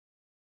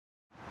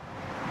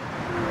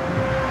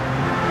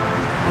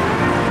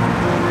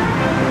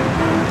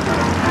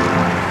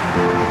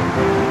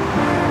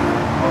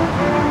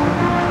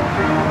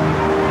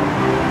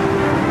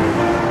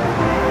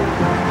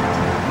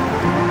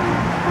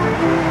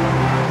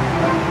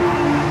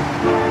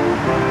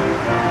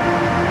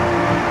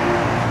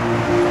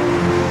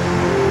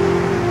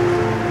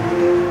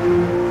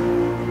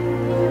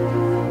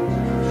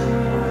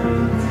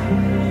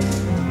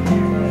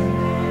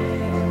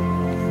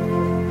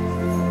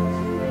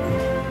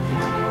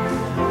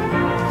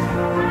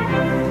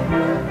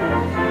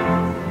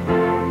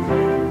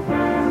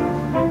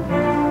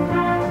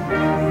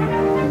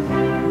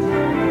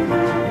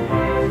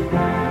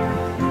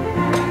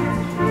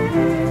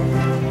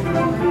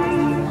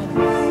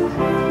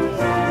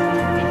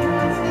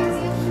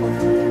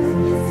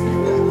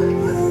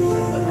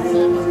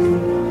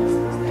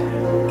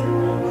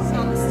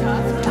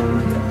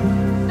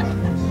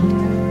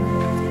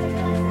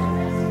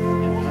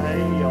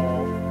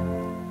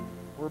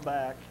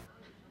back.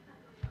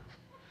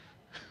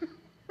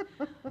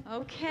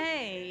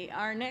 Okay,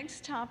 our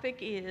next topic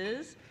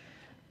is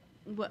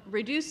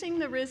reducing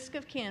the risk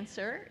of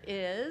cancer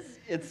is...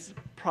 It's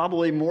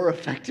probably more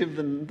effective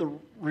than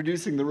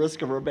reducing the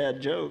risk of our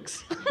bad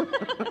jokes.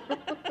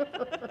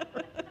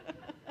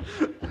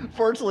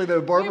 Fortunately,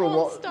 though, Barbara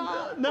won't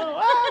stop.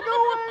 No,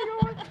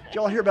 go away. Did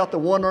y'all hear about the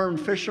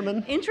one-armed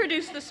fisherman?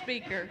 Introduce the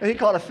speaker. He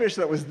caught a fish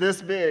that was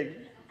this big.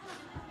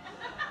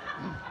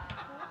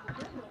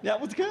 Yeah,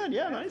 it was good.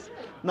 Yeah, nice.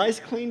 Nice,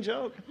 clean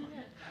joke.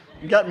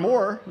 You got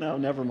more? No,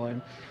 never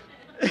mind.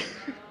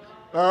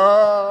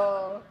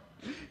 Oh,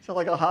 sound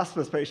like a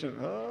hospice patient.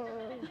 Oh.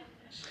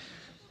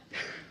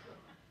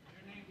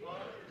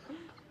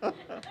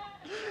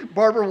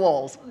 Barbara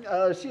Walz.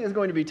 She is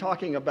going to be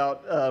talking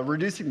about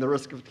reducing the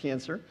risk of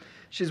cancer.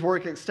 She's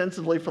worked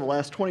extensively for the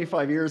last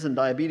 25 years in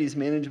diabetes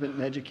management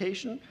and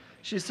education.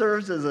 She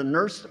serves as a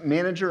nurse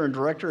manager and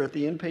director at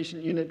the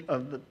inpatient unit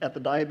at the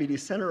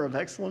Diabetes Center of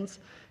Excellence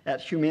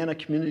at Humana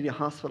Community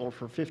Hospital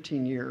for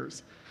 15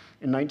 years.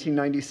 In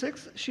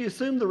 1996, she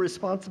assumed the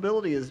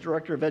responsibility as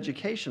director of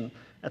education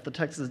at the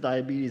Texas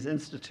Diabetes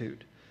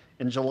Institute.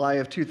 In July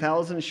of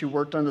 2000, she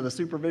worked under the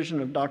supervision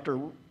of Dr.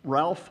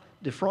 Ralph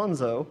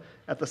DeFronzo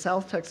at the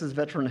South Texas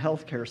Veteran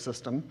Healthcare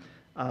System,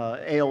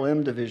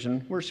 ALM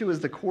division, where she was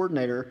the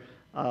coordinator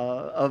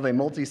of a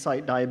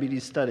multi-site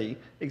diabetes study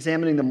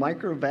examining the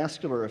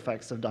microvascular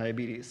effects of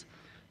diabetes.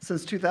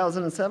 Since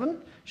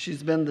 2007,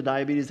 she's been the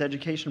Diabetes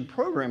Education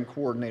Program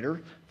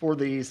Coordinator for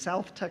the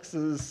South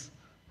Texas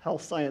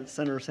Health Science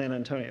Center San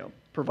Antonio,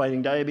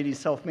 providing diabetes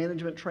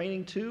self-management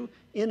training to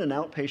in- and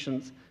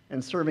outpatients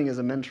and serving as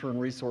a mentor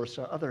and resource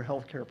to other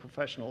healthcare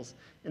professionals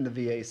in the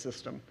VA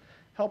system.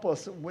 Help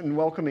us in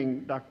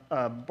welcoming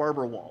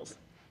Barbara Walz.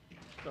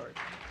 Sorry.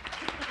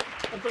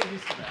 I'm so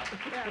used to that.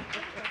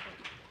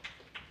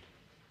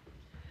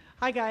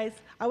 Hi, guys.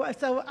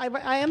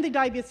 I am the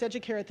diabetes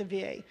educator at the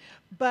VA,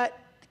 but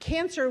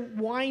cancer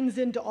winds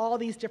into all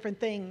these different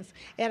things.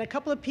 And a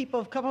couple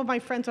of my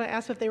friends, when I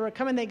asked if they were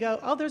coming, they go,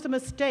 "Oh, there's a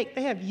mistake.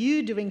 They have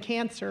you doing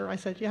cancer." I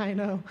said, "Yeah, I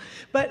know."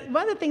 But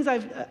one of the things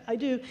I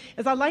do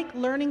is I like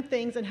learning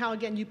things and how,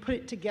 again, you put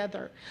it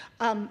together.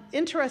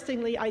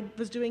 Interestingly, I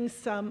was doing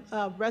some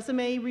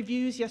resume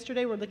reviews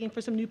yesterday. We're looking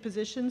for some new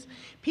positions.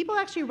 People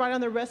actually write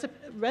on their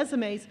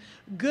resumes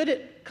good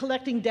at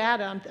collecting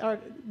data or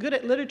good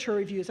at literature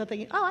reviews. I'm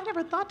thinking, oh, I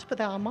never thought to put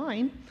that on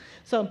mine.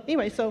 So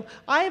anyway, so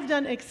I have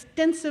done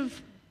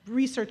extensive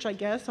research, I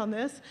guess, on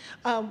this.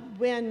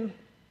 When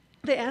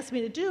they asked me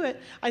to do it,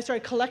 I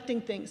started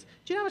collecting things.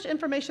 Do you know how much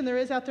information there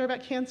is out there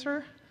about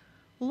cancer?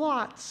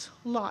 Lots,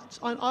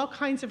 on all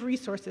kinds of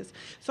resources.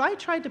 So I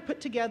tried to put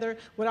together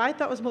what I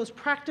thought was most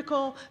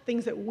practical,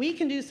 things that we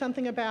can do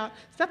something about,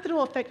 stuff that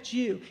will affect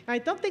you. And I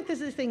don't think this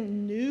is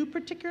anything new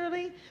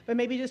particularly, but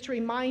maybe just to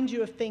remind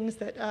you of things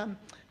that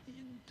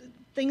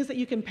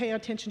you can pay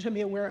attention to and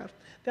be aware of.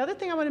 The other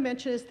thing I want to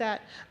mention is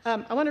that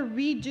I want to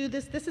redo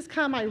this. This is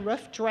kind of my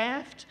rough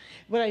draft,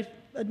 what I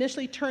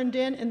initially turned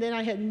in, and then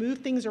I had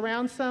moved things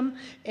around some,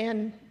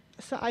 and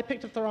so I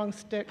picked up the wrong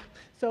stick.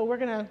 So we're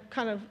going to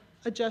kind of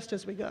adjust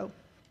as we go.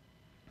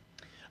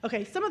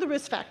 Okay, some of the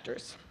risk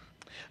factors.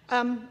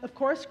 Of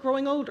course,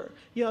 growing older.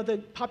 You know, the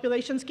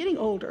population's getting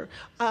older.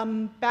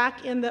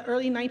 Back in the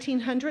early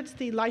 1900s,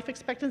 the life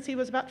expectancy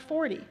was about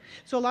 40.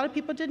 So a lot of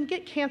people didn't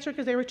get cancer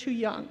because they were too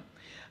young.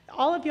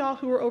 All of y'all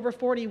who were over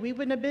 40, we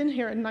wouldn't have been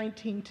here in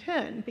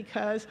 1910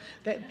 because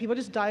people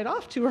just died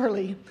off too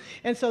early.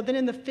 And so then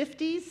in the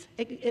 50s,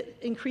 it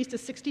increased to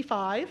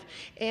 65.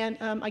 And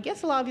I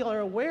guess a lot of y'all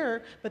are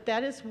aware, but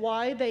that is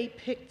why they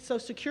picked Social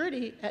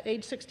Security at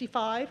age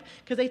 65,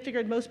 because they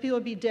figured most people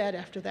would be dead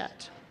after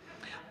that.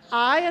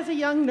 I, as a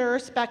young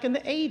nurse back in the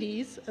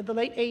 80s, the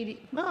late 80s,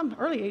 well,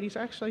 early 80s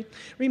actually,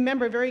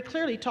 remember very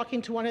clearly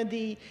talking to one of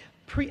the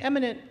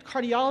preeminent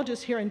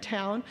cardiologist here in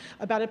town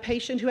about a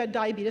patient who had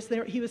diabetes.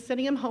 He was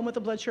sending him home with a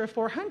blood sugar of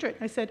 400.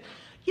 I said,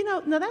 you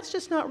know, no, that's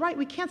just not right.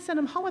 We can't send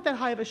him home with that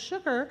high of a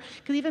sugar,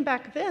 because even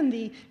back then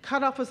the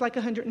cutoff was like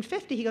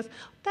 150. He goes,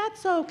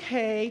 that's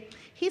okay.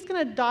 He's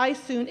going to die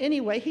soon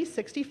anyway. He's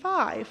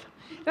 65.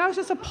 And I was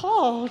just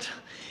appalled.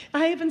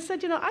 I even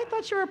said, you know, I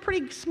thought you were a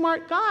pretty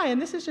smart guy,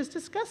 and this is just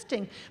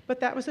disgusting.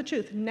 But that was the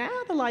truth. Now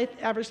the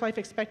average life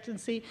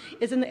expectancy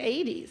is in the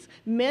 80s.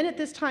 Men at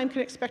this time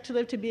can expect to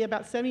live to be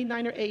about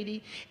 79 or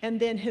 80, and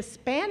then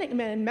Hispanic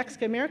men,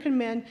 Mexican-American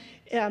men,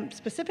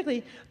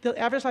 specifically, the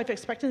average life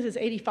expectancy is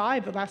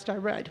 85, the last I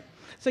read.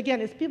 So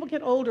again, as people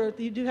get older,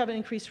 you do have an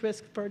increased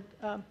risk for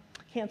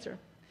cancer.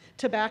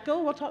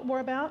 Tobacco, we'll talk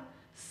more about.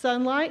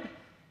 Sunlight.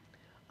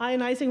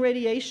 Ionizing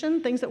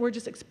radiation, things that we're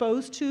just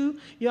exposed to,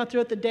 you know,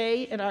 throughout the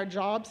day in our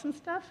jobs and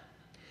stuff.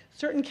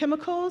 Certain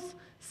chemicals,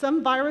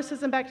 some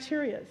viruses and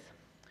bacteria.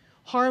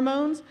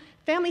 Hormones,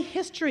 family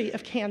history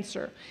of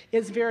cancer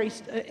is very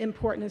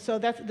important. And so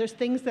there's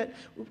things that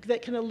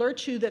can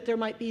alert you that there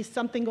might be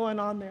something going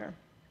on there.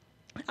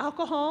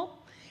 Alcohol,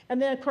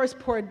 and then of course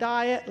poor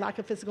diet, lack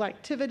of physical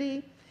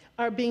activity,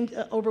 or being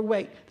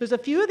overweight. There's a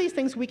few of these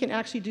things we can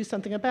actually do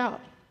something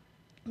about.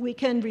 We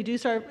can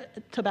reduce our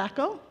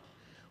tobacco.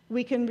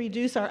 We can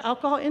reduce our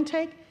alcohol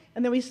intake.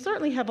 And then we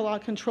certainly have a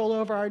lot of control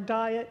over our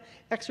diet,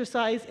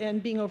 exercise,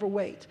 and being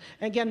overweight.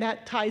 And again,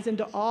 that ties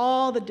into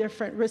all the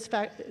different risk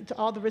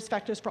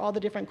factors for all the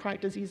different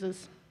chronic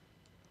diseases.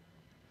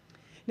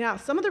 Now,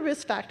 some of the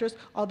risk factors,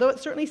 although it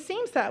certainly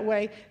seems that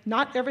way,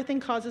 not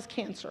everything causes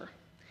cancer.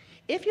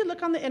 If you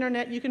look on the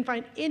internet, you can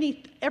find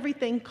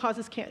everything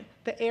causes cancer.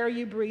 The air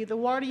you breathe, the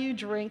water you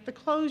drink, the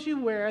clothes you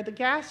wear, the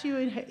gas you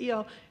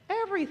inhale,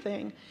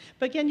 everything.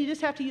 But again, you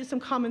just have to use some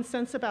common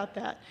sense about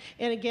that.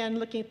 And again,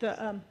 looking at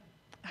the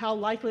how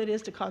likely it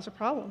is to cause a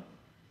problem.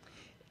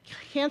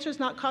 Cancer is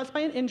not caused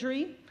by an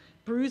injury.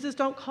 Bruises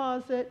don't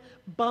cause it,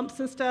 bumps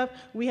and stuff.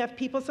 We have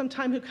people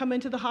sometimes who come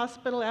into the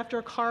hospital after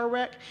a car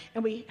wreck,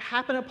 and we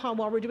happen upon,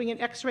 while we're doing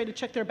an x-ray to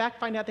check their back,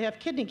 find out they have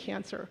kidney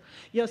cancer.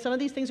 Some of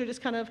these things are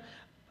just kind of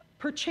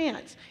per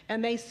chance,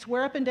 and they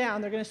swear up and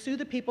down they're going to sue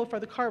the people for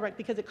the car wreck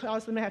because it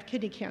caused them to have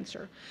kidney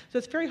cancer. So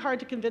it's very hard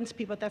to convince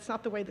people that that's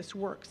not the way this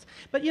works.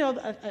 But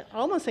I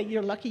almost say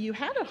you're lucky you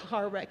had a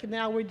car wreck, and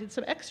now we did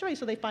some x-rays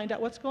so they find out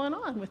what's going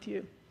on with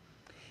you.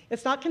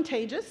 It's not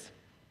contagious.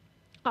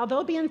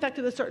 Although being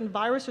infected with certain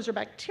viruses or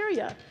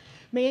bacteria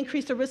may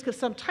increase the risk of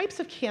some types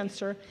of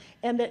cancer,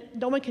 and that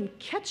no one can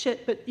catch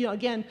it, but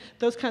again,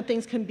 those kind of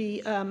things can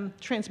be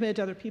transmitted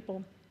to other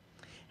people.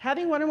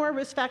 Having one or more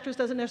risk factors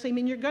doesn't necessarily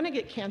mean you're going to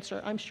get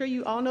cancer. I'm sure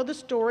you all know the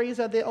stories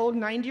of the old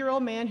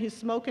 90-year-old man who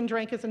smoked and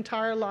drank his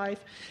entire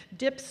life,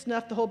 dipped,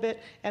 snuffed the whole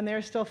bit, and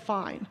they're still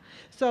fine.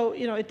 So,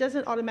 it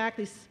doesn't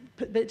automatically,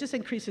 but it just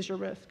increases your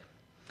risk.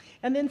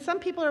 And then some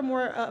people are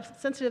more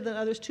sensitive than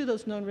others to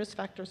those known risk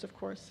factors, of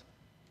course.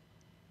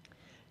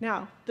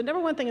 Now, the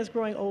number one thing is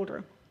growing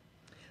older.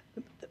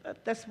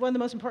 That's one of the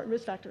most important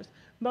risk factors.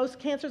 Most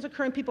cancers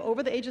occur in people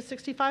over the age of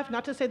 65,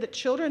 not to say that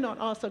children don't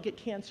also get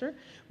cancer.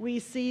 We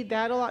see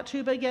that a lot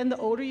too, but again, the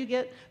older you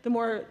get, the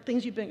more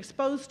things you've been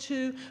exposed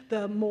to,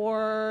 the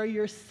more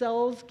your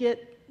cells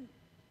get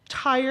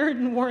tired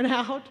and worn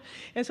out,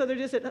 and so they're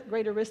just at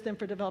greater risk then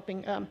for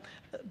developing,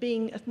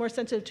 being more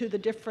sensitive to the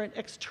different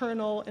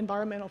external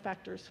environmental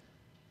factors.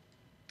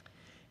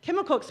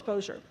 Chemical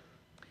exposure.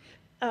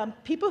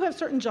 People who have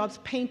certain jobs,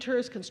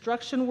 painters,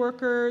 construction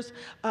workers,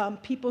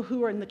 people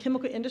who are in the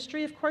chemical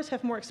industry, of course,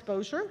 have more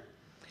exposure.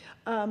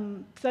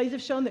 Studies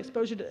have shown that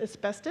exposure to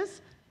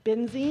asbestos,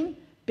 benzene,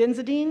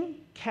 benzidine,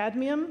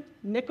 cadmium,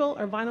 nickel,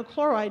 or vinyl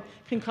chloride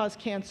can cause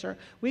cancer.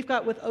 We've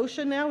got, with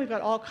OSHA now, we've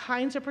got all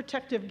kinds of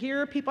protective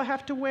gear people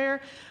have to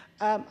wear.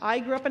 I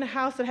grew up in a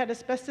house that had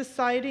asbestos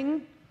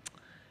siding.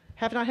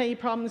 Have not had any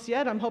problems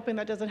yet. I'm hoping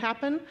that doesn't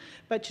happen.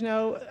 But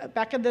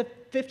back in the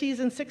 50s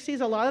and 60s,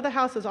 a lot of the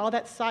houses, all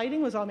that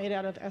siding was all made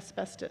out of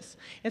asbestos.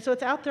 And so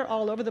it's out there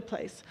all over the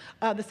place.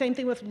 The same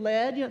thing with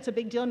lead. It's a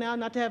big deal now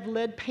not to have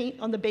lead paint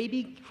on the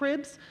baby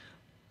cribs.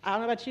 I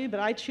don't know about you,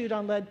 but I chewed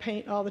on lead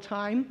paint all the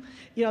time.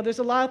 There's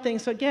a lot of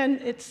things. So again,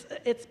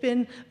 it's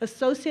been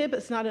associated, but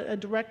it's not a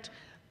direct,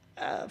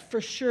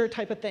 for sure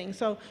type of thing.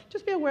 So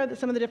just be aware that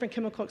some of the different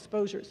chemical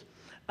exposures.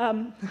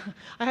 I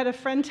had a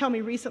friend tell me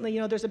recently,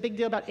 there's a big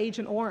deal about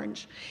Agent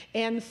Orange.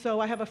 And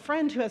so I have a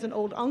friend who has an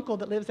old uncle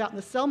that lives out in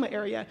the Selma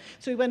area.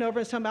 So he went over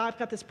and told me, I've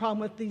got this problem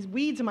with these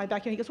weeds in my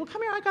backyard. He goes, well,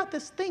 come here, I got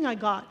this thing I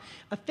got.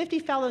 A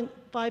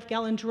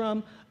 55-gallon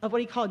drum of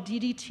what he called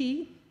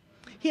DDT.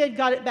 He had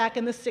got it back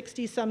in the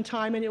 60s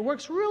sometime, and it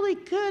works really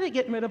good at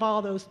getting rid of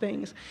all those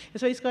things.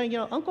 And so he's going,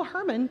 Uncle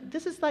Herman,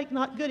 this is like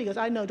not good. He goes,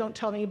 I know, don't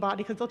tell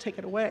anybody because they'll take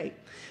it away.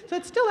 So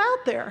it's still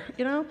out there,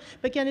 But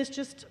again, it's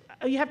just,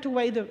 you have to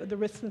weigh the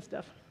risks and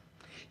stuff.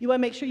 You want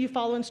to make sure you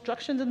follow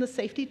instructions and the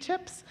safety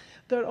tips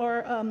that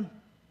are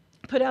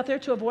put out there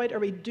to avoid or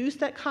reduce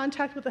that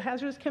contact with the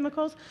hazardous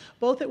chemicals,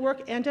 both at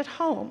work and at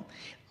home.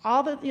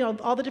 All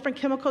the different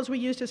chemicals we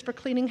use is for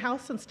cleaning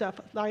house and stuff,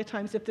 a lot of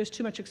times if there's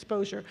too much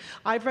exposure.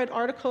 I've read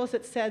articles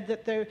that said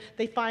that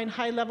they find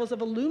high levels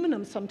of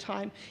aluminum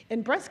sometime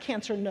in breast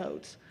cancer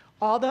nodes.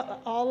 Most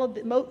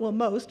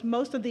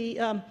of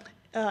the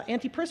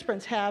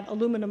antiperspirants have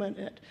aluminum in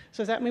it.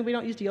 So does that mean we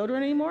don't use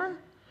deodorant anymore?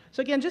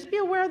 So again, just be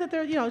aware that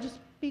just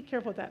be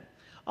careful with that.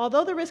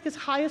 Although the risk is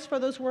highest for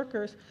those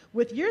workers,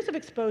 with years of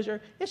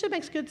exposure, it should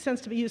make good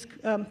sense to use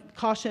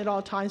caution at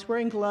all times,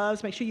 wearing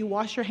gloves, make sure you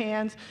wash your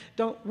hands,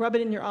 don't rub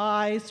it in your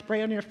eyes,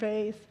 spray on your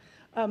face.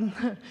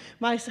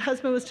 My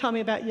husband was telling me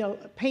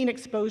about paint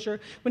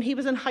exposure. When he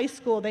was in high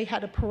school, they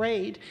had a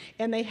parade,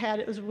 and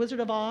it was Wizard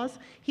of Oz.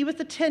 He was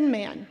the Tin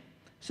Man,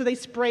 so they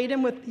sprayed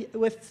him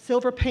with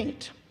silver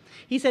paint.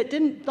 He said it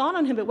didn't dawn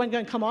on him it wasn't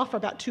going to come off for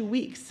about 2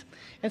 weeks.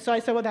 And so I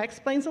said, well, that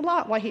explains a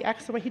lot why he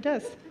acts the way he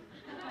does.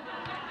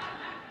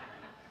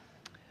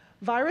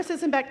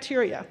 Viruses and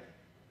bacteria.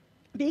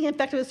 Being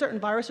infected with certain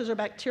viruses or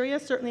bacteria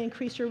certainly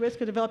increase your risk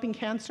of developing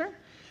cancer.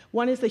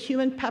 One is the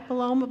human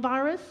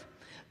papillomavirus.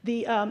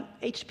 The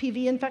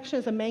HPV infection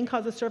is a main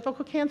cause of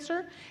cervical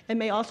cancer and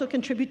may also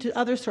contribute to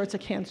other sorts of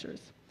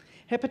cancers.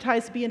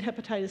 Hepatitis B and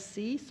hepatitis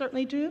C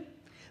certainly do.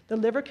 The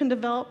liver can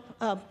develop,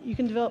 you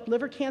can develop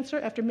liver cancer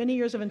after many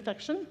years of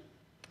infection.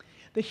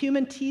 The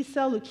human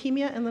T-cell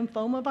leukemia and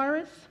lymphoma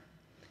virus.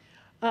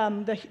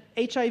 The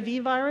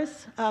HIV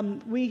virus,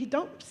 we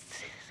don't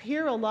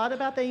hear a lot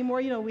about that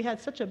anymore. We had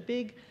such a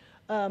big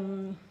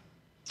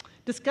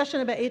discussion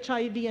about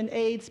HIV and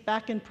AIDS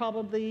back in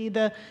probably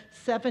the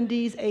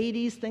 70s,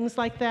 80s, things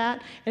like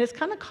that. And it's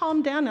kind of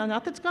calmed down now.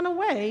 Not that it's gone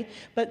away,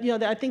 but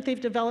I think they've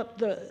developed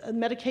the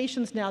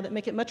medications now that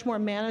make it much more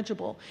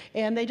manageable.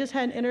 And they just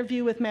had an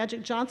interview with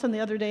Magic Johnson the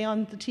other day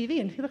on the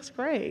TV, and he looks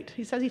great.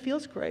 He says he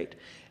feels great.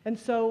 And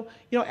so,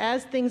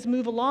 as things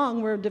move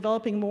along, we're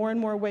developing more and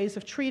more ways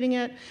of treating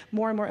it,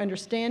 more and more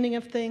understanding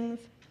of things.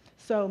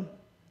 So,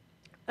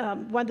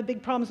 one of the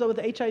big problems, though, with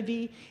the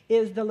HIV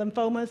is the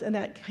lymphomas and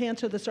that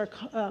cancer, the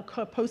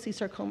Kaposi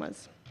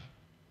sarcomas.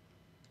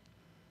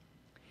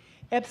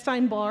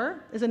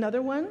 Epstein-Barr is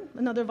another one,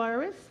 another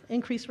virus,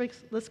 increased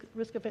risk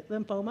of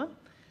lymphoma.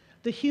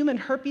 The human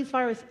herpes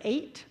virus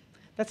 8,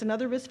 that's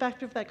another risk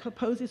factor for that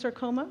Kaposi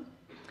sarcoma.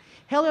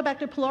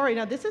 Helicobacter pylori,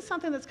 now this is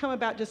something that's come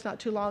about just not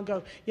too long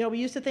ago. We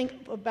used to think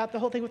about the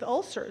whole thing with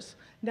ulcers.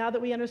 Now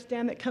that we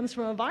understand that it comes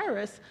from a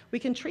virus, we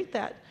can treat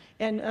that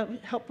and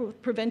help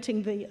with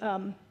preventing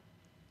the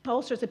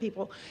ulcers in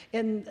people.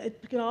 And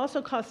it can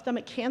also cause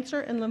stomach cancer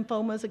and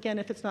lymphomas, again,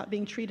 if it's not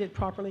being treated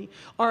properly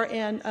or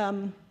in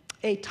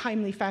a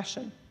timely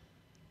fashion.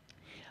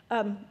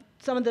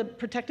 Some of the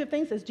protective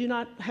things is do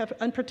not have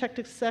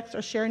unprotected sex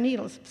or share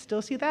needles.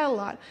 Still see that a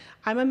lot.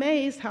 I'm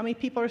amazed how many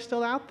people are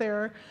still out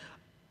there.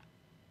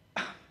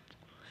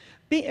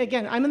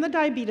 Again, I'm in the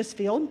diabetes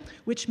field,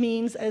 which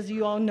means, as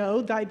you all know,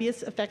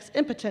 diabetes affects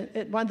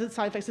impotence. One of the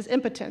side effects is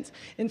impotence.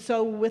 And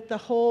so with the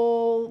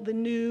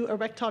new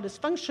erectile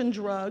dysfunction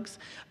drugs,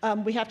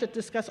 we have to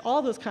discuss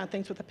all those kind of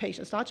things with the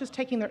patients, not just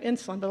taking their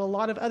insulin, but a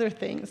lot of other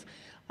things.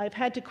 I've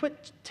had to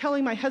quit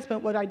telling my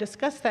husband what I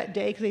discussed that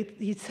day, because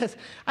he says,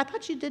 I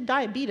thought you did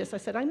diabetes. I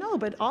said, I know,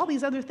 but all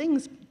these other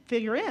things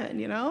figure in,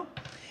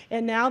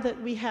 And now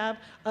that we have,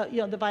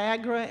 the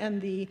Viagra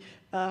and the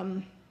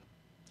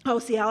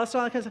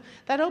Cialis,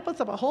 that opens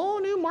up a whole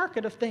new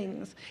market of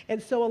things.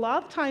 And so a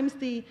lot of times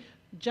the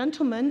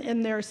gentlemen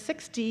in their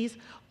 60s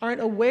aren't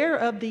aware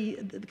of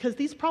because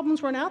these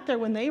problems weren't out there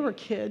when they were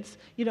kids.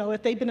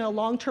 If they've been in a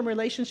long-term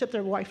relationship,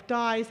 their wife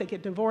dies, they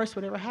get divorced,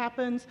 whatever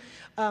happens.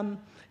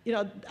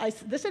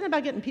 This isn't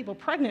about getting people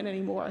pregnant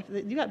anymore.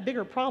 You got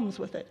bigger problems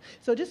with it.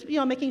 So just,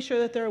 making sure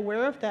that they're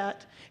aware of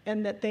that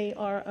and that they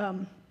are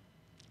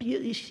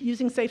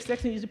using safe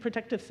sex and using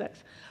protective sex.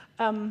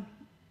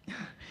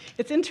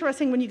 It's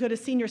interesting when you go to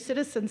senior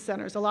citizen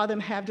centers, a lot of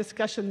them have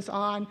discussions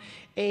on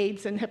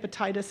AIDS and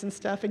hepatitis and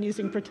stuff, and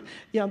using,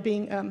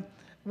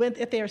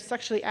 if they are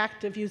sexually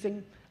active,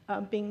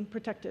 being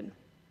protected.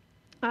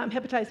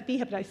 Hepatitis B,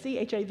 hepatitis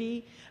C,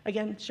 HIV,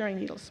 again, sharing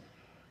needles.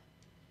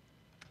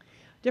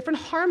 Different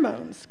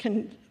hormones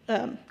can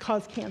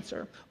cause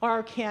cancer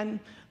or can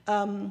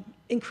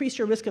increase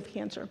your risk of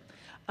cancer.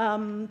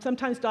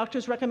 Sometimes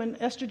doctors recommend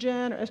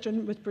estrogen or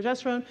estrogen with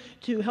progesterone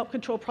to help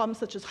control problems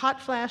such as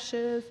hot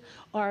flashes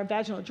or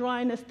vaginal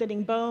dryness,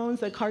 thinning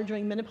bones that occur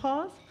during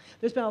menopause.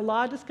 There's been a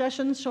lot of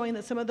discussions showing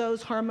that some of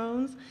those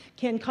hormones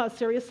can cause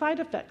serious side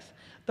effects.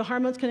 The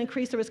hormones can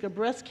increase the risk of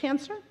breast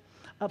cancer,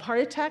 of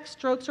heart attacks,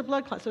 strokes, or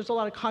blood clots. There's a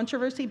lot of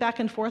controversy back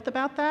and forth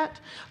about that.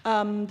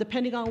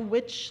 Depending on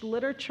which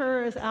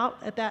literature is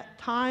out at that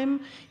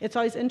time, it's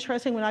always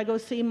interesting when I go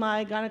see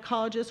my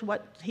gynecologist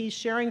what he's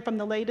sharing from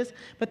the latest,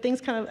 but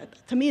things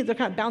to me, they're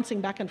kind of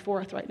bouncing back and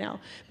forth right now.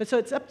 But so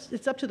it's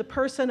up to the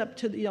person, up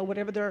to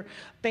whatever their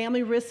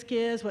family risk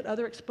is, what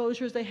other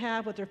exposures they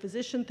have, what their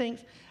physician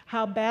thinks,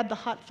 how bad the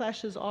hot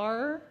flashes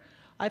are.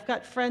 I've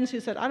got friends who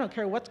said, I don't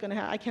care what's going to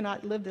happen. I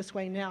cannot live this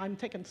way now. I'm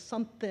taking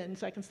something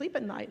so I can sleep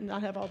at night and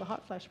not have all the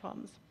hot flash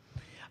problems.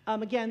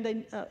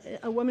 Again,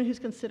 a woman who's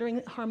considering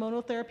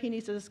hormonal therapy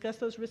needs to discuss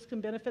those risks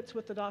and benefits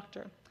with the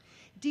doctor.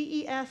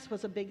 DES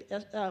was a big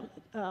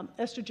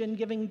estrogen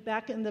giving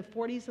back in the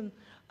 40s and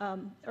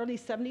early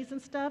 70s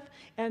and stuff,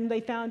 and they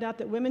found out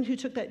that women who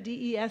took that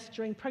DES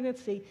during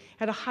pregnancy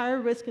had a higher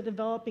risk of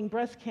developing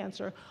breast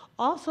cancer.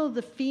 Also,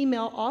 the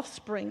female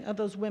offspring of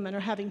those women are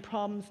having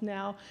problems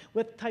now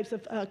with types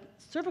of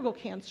cervical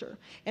cancer.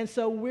 And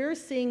so we're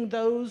seeing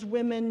those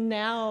women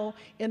now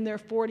in their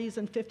 40s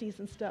and 50s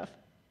and stuff.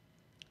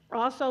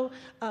 Also,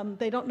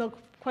 they don't know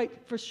quite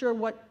for sure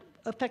what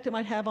effect it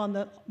might have on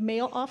the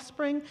male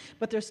offspring,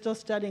 but they're still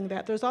studying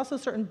that. There's also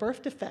certain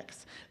birth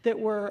defects that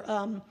were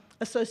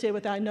associated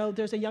with that. I know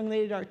there's a young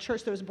lady at our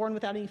church that was born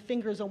without any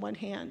fingers on one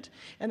hand,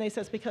 and they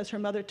said it's because her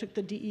mother took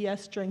the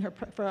DES during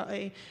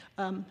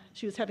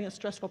she was having a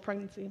stressful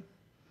pregnancy.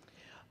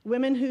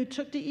 Women who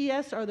took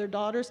DES or their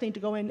daughters need to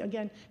go in,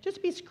 again,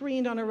 just be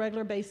screened on a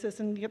regular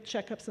basis and get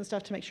checkups and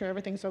stuff to make sure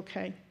everything's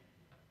okay.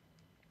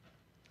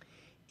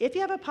 If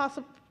you have a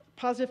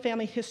positive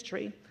family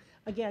history,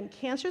 again,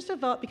 cancers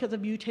develop because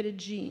of mutated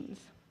genes.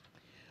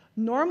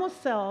 Normal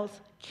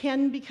cells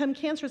can become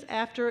cancerous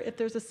if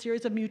there's a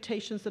series of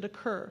mutations that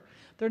occur.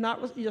 They're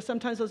not,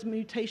 sometimes those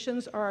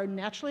mutations are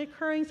naturally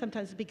occurring,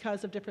 sometimes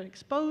because of different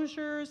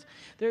exposures.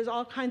 There's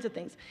all kinds of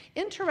things.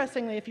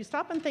 Interestingly, if you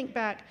stop and think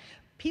back,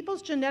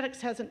 people's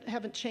genetics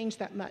haven't changed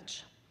that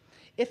much.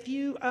 If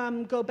you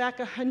go back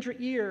 100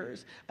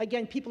 years,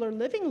 again, people are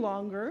living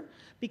longer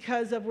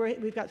because of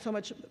we've got so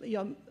much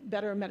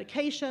better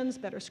medications,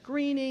 better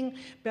screening,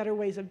 better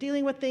ways of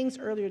dealing with things,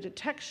 earlier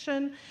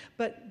detection,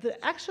 but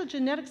the actual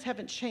genetics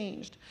haven't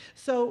changed.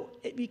 So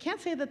you can't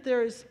say that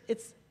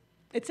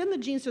it's in the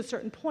genes to a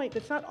certain point,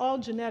 but it's not all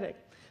genetic.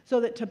 So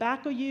that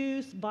tobacco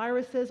use,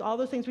 viruses, all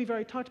those things we've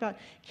already talked about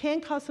can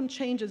cause some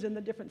changes in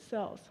the different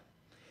cells.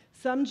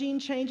 Some gene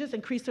changes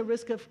increase the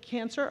risk of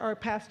cancer are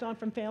passed on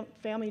from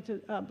family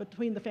to,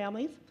 between the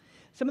families.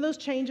 Some of those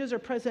changes are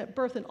present at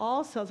birth in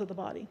all cells of the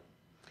body.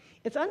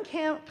 It's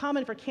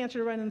uncommon for cancer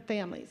to run in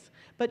families,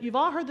 but you've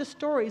all heard the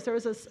stories. There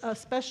was a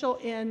special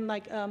in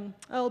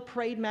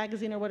Parade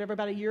magazine or whatever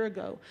about a year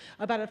ago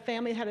about a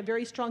family that had a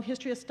very strong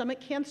history of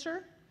stomach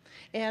cancer.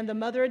 And the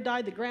mother had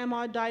died, the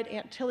grandma died,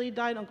 Aunt Tilly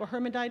died, Uncle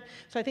Herman died.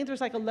 So I think there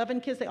was like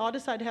 11 kids. They all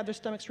decided to have their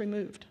stomachs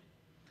removed.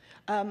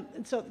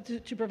 And so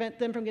to prevent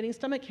them from getting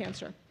stomach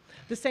cancer.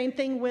 The same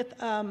thing with,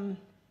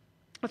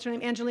 what's her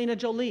name, Angelina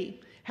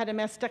Jolie, had a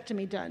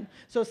mastectomy done.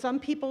 So some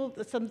people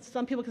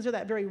consider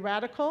that very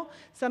radical.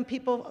 Some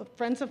people,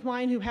 friends of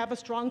mine who have a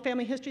strong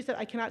family history said,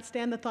 I cannot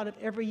stand the thought of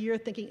every year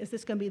thinking, is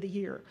this going to be the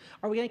year?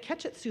 Are we going to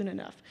catch it soon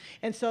enough?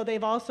 And so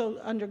they've also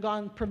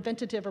undergone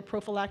preventative or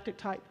prophylactic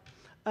type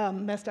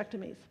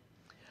mastectomies.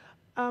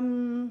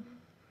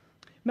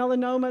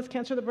 Melanomas,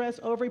 cancer of the breast,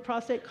 ovary,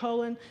 prostate,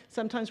 colon,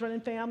 sometimes run in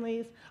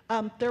families.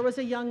 There was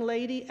a young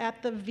lady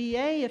at the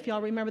VA, if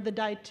y'all remember, the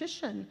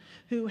dietitian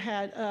who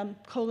had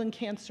colon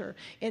cancer,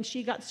 and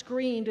she got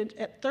screened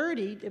at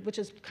 30, which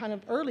is kind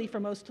of early for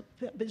most,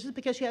 but just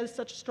because she has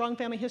such a strong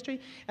family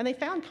history, and they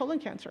found colon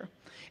cancer.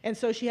 And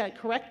so she had it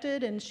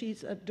corrected, and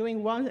she's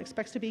doing well,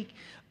 expects to be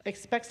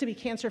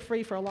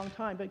cancer-free for a long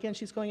time, but again,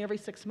 she's going every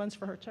 6 months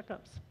for her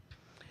checkups.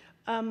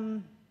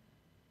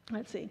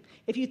 Let's see.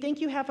 If you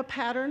think you have a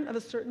pattern of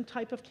a certain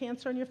type of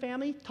cancer in your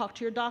family, talk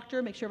to your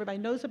doctor, make sure everybody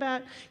knows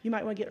about it. You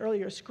might want to get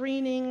earlier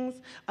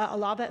screenings. A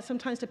lot of that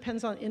sometimes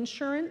depends on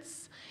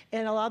insurance,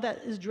 and a lot of that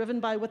is driven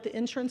by what the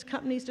insurance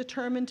companies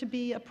determine to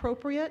be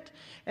appropriate.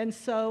 And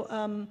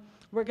so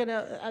we're going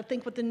to, I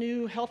think with the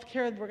new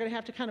healthcare, we're going to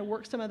have to kind of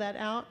work some of that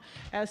out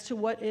as to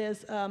what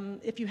is,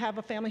 if you have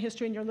a family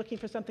history and you're looking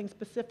for something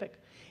specific.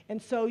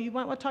 And so you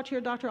might want to talk to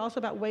your doctor also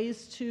about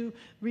ways to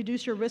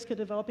reduce your risk of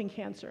developing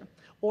cancer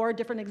or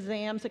different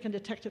exams that can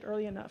detect it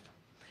early enough.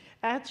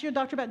 Ask your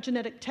doctor about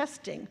genetic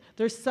testing.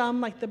 There's some,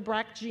 like the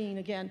BRCA gene,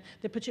 again,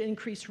 that puts you at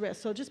increased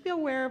risk. So just be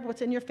aware of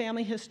what's in your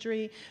family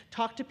history.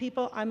 Talk to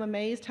people. I'm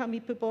amazed how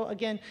many people,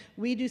 again,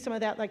 we do some of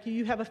that, like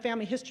you have a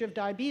family history of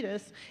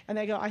diabetes, and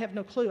they go, I have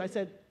no clue. I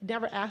said,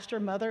 never asked her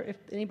mother if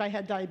anybody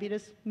had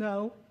diabetes?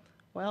 No.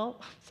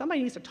 Well,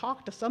 somebody needs to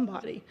talk to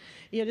somebody.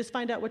 Just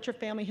find out what your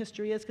family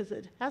history is, because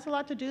it has a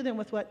lot to do then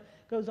with what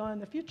goes on in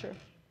the future.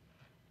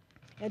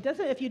 It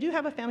doesn't, if you do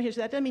have a family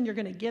history, that doesn't mean you're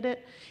going to get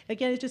it.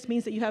 Again, it just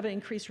means that you have an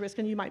increased risk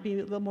and you might be a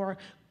little more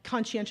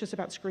conscientious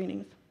about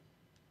screenings.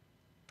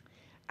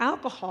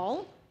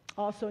 Alcohol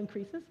also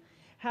increases.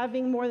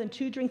 Having more than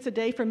 2 drinks a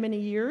day for many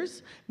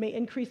years may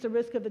increase the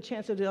risk of the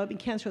chance of developing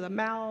cancer of the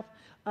mouth,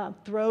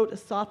 throat,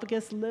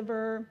 esophagus,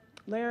 liver,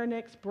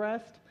 larynx,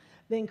 breast.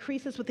 That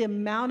increases with the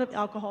amount of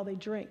alcohol they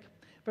drink.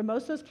 For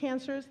most of those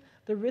cancers,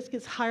 the risk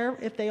is higher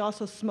if they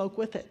also smoke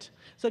with it.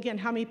 So again,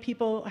 how many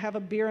people have a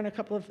beer and a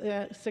couple of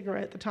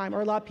cigarettes at the time?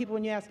 Or a lot of people,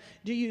 when you ask,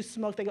 do you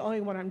smoke? They go,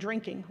 only when I'm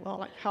drinking. Well,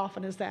 like, how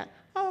often is that?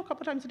 Oh, a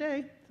couple times a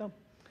day. So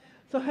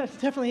that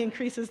definitely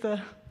increases the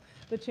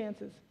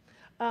chances.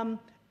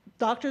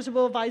 Doctors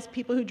will advise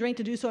people who drink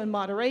to do so in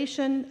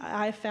moderation.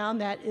 I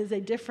found that is a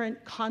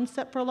different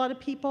concept for a lot of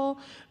people.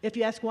 If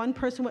you ask one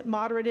person what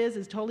moderate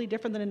is totally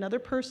different than another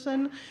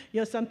person.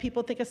 Some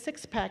people think a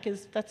 6-pack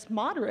that's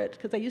moderate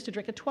because they used to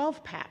drink a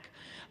 12-pack.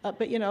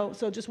 But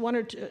so just 1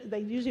 or 2, they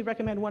usually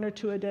recommend 1 or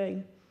 2 a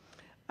day.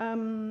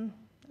 Oh,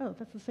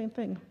 that's the same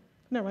thing.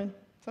 Never mind,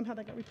 somehow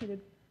that got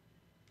repeated.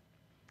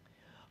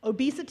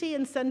 Obesity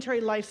and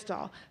sedentary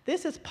lifestyle.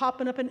 This is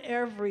popping up in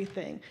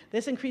everything.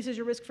 This increases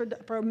your risk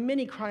for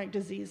many chronic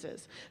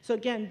diseases. So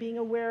again, being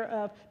aware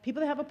of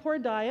people that have a poor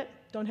diet,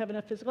 don't have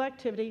enough physical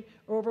activity,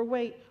 or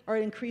overweight are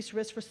at increased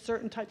risk for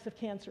certain types of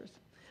cancers.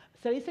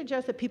 Studies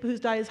suggest that people whose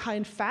diet is high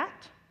in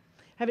fat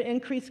have an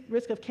increased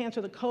risk of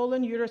cancer of the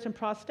colon, uterus, and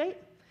prostate.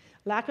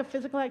 Lack of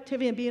physical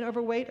activity and being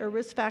overweight are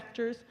risk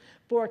factors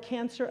for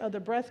cancer of the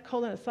breast,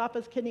 colon,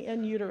 esophagus, kidney,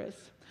 and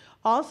uterus.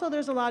 Also,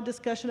 there's a lot of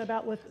discussion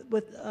about with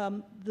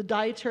the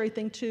dietary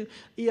thing too.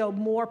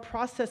 More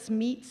processed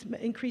meats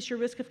increase your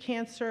risk of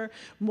cancer.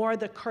 More of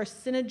the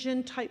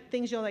carcinogen type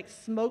things, like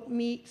smoked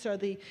meats or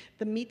the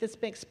meat that's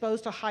been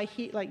exposed to high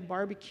heat, like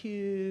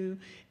barbecue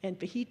and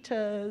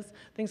fajitas,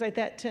 things like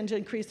that tend to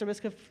increase the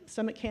risk of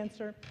stomach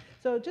cancer.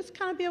 So just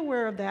kind of be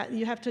aware of that.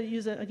 You have to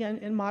use it, again,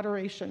 in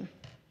moderation.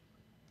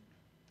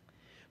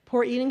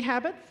 Poor eating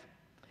habits,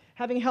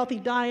 having a healthy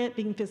diet,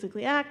 being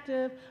physically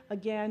active,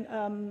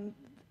 again,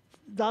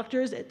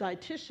 doctors,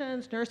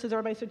 dietitians, nurses,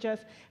 everybody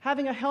suggests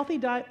having a healthy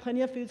diet,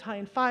 plenty of foods high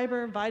in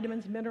fiber,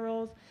 vitamins,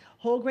 minerals,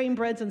 whole grain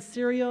breads and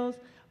cereals,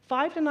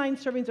 5 to 9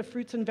 servings of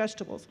fruits and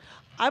vegetables.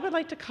 I would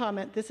like to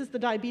comment, this is the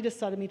diabetes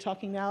side of me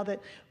talking now,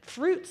 that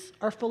fruits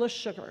are full of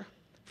sugar.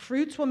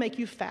 Fruits will make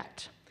you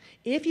fat.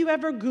 If you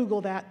ever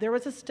Google that, there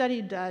was a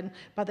study done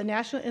by the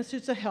National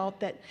Institutes of Health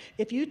that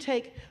if you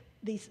take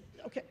these,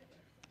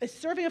 a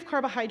serving of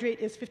carbohydrate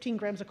is 15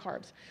 grams of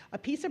carbs. A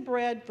piece of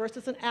bread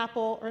versus an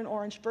apple or an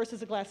orange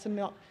versus a glass of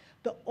milk.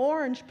 The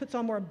orange puts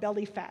on more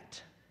belly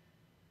fat.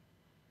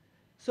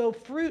 So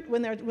fruit,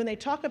 when they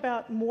talk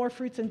about more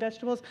fruits and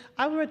vegetables,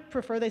 I would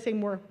prefer they say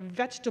more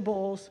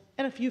vegetables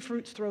and a few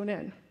fruits thrown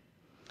in.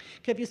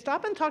 Okay, if you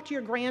stop and talk to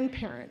your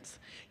grandparents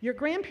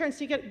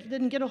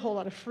didn't get a whole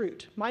lot of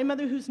fruit. My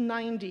mother, who's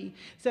 90,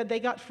 said they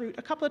got fruit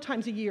a couple of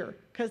times a year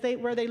because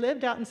where they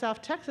lived out in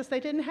South Texas, they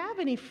didn't have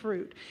any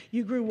fruit.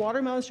 You grew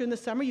watermelons during the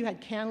summer, you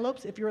had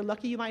cantaloupes. If you were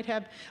lucky, you might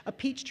have a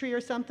peach tree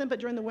or something, but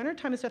during the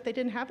wintertime and stuff, they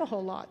didn't have a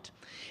whole lot.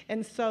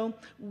 And so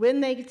when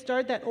they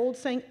started that old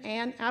saying,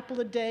 an apple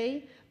a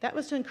day, that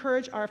was to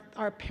encourage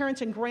our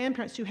parents and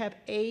grandparents to have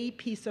a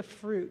piece of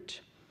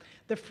fruit.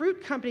 The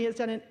fruit company has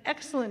done an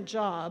excellent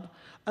job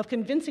of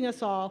convincing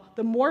us all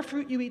the more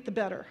fruit you eat, the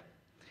better.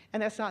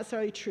 And that's not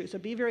necessarily true, so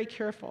be very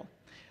careful.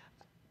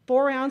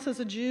 4 ounces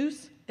of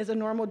juice is a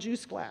normal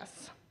juice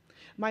glass.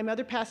 My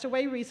mother passed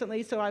away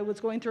recently, so I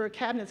was going through her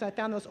cabinets. I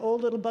found those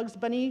old little Bugs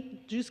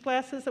Bunny juice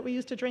glasses that we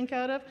used to drink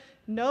out of.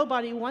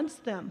 Nobody wants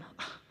them.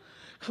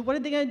 What are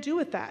they going to do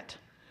with that?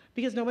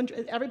 Because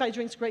everybody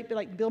drinks great,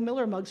 like Bill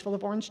Miller mugs full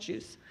of orange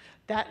juice.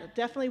 That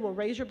definitely will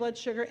raise your blood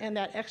sugar, and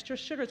that extra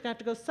sugar is going to have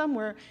to go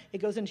somewhere. It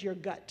goes into your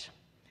gut.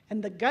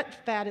 And the gut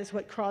fat is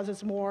what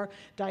causes more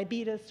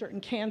diabetes, certain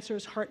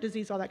cancers, heart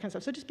disease, all that kind of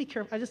stuff. So just be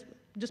careful.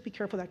 Just be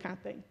careful of that kind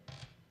of thing.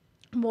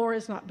 More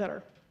is not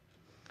better.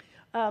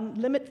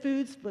 Limit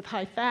foods with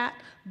high fat,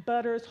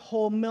 butters,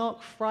 whole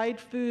milk, fried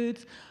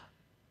foods.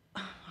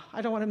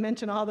 I don't want to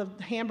mention all the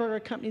hamburger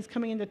companies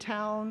coming into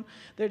town.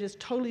 They're just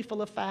totally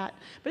full of fat.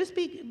 But just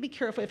be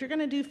careful. If you're going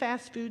to do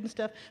fast food and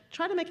stuff,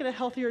 try to make it a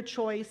healthier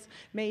choice.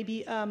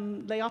 Maybe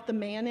lay off the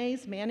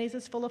mayonnaise. Mayonnaise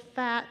is full of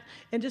fat.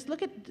 And just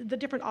look at the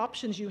different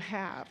options you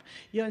have.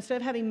 You know, instead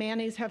of having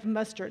mayonnaise, have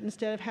mustard.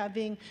 Instead of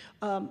having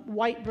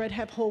white bread,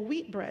 have whole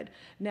wheat bread.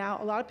 Now,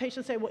 a lot of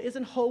patients say, well,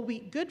 isn't whole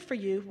wheat good for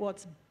you? Well,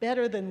 it's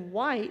better than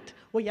white.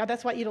 Well, yeah,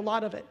 that's why I eat a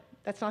lot of it.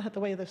 That's not the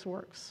way this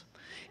works.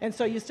 And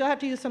so you still have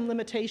to use some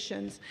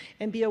limitations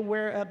and be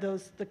aware of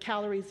the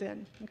calories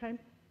in, okay?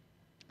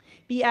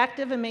 Be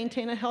active and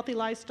maintain a healthy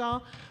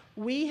lifestyle.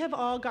 We have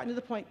all gotten to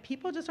the point,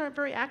 people just aren't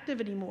very active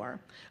anymore.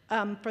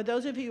 For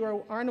those of you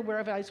who aren't aware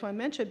of it, I just want to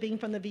mention, being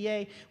from the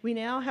VA, we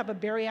now have a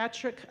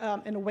bariatric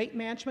and a weight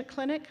management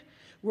clinic.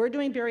 We're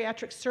doing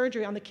bariatric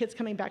surgery on the kids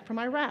coming back from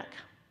Iraq.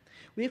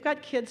 We've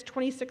got kids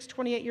 26,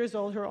 28 years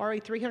old who are already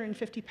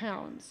 350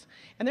 pounds,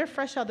 and they're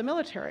fresh out of the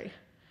military.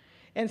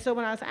 And so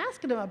when I was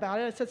asking them about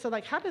it, I said, so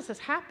like, how does this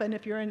happen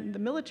if you're in the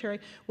military?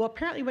 Well,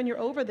 apparently when you're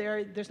over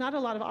there, there's not a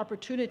lot of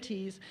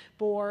opportunities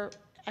for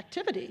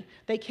activity.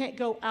 They can't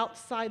go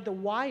outside the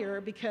wire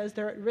because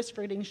they're at risk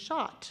for getting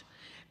shot.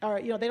 Or,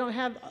 you know, they don't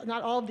have,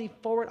 not all of the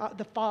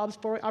FOBs,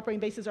 forward operating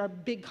bases, are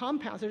big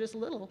compounds. They're just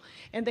little.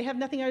 And they have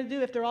nothing to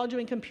do, if they're all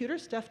doing computer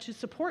stuff to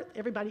support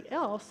everybody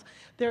else,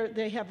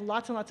 they have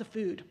lots and lots of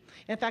food.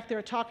 In fact, they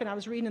were talking, I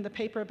was reading in the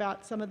paper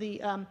about some of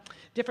the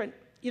different,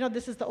 you know,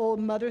 this is the old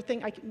mother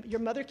thing. Your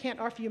mother can't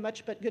offer you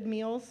much but good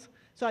meals.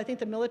 So I think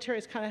the military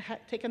has kind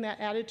of taken that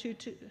attitude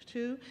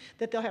too,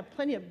 that they'll have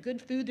plenty of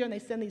good food there, and they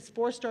send these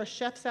 4-star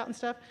chefs out and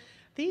stuff.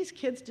 These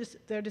kids,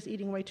 they're just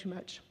eating way too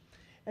much.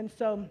 And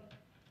so,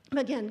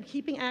 again,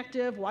 keeping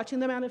active, watching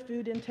the amount of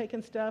food intake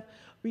and stuff,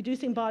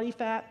 reducing body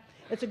fat.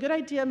 It's a good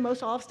idea.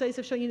 Most all studies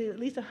have shown you need at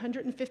least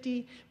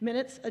 150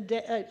 minutes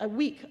a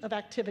week of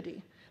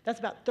activity. That's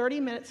about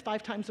 30 minutes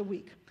 5 times a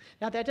week.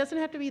 Now, that doesn't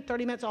have to be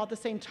 30 minutes all at the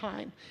same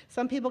time.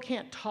 Some people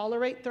can't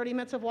tolerate 30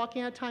 minutes of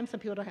walking at a time. Some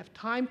people don't have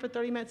time for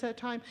 30 minutes at a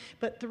time.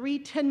 But 3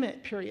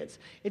 10-minute periods.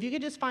 If you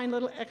could just find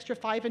little extra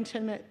 5 and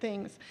 10-minute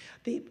things.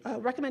 The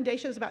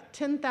recommendation is about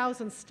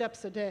 10,000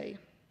 steps a day.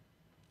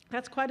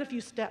 That's quite a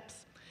few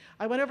steps.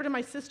 I went over to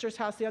my sister's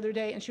house the other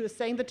day, and she was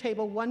setting the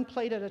table 1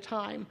 plate at a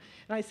time.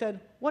 And I said,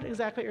 what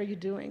exactly are you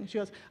doing? She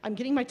goes, I'm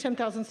getting my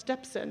 10,000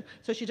 steps in.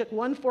 So she took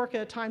 1 fork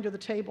at a time to the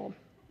table.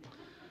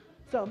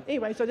 So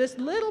anyway, so there's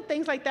little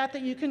things like that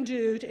that you can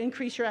do to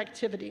increase your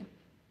activity.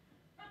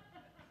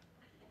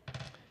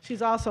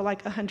 She's also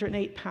like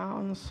 108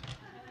 pounds.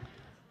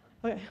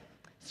 Okay,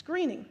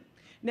 screening.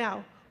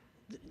 Now,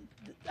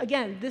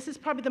 again, this is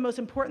probably the most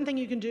important thing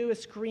you can do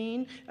is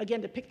screen,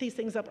 again, to pick these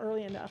things up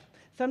early enough.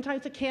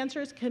 Sometimes the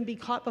cancers can be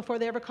caught before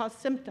they ever cause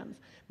symptoms.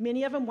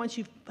 Many of them, once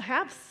you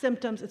have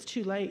symptoms, it's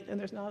too late, and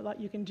there's not a lot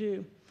you can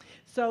do.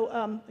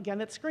 So again,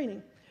 that's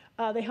screening.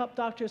 They help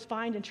doctors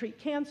find and treat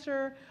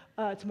cancer.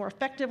 It's more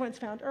effective when it's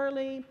found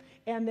early,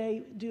 and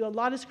they do a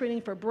lot of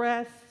screening for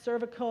breast,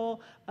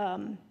 cervical,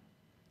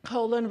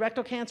 colon,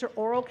 rectal cancer,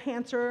 oral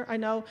cancer. I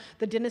know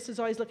the dentist is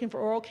always looking for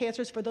oral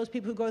cancers for those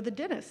people who go to the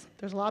dentist.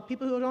 There's a lot of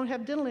people who don't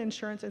have dental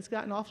insurance, and it's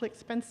gotten awfully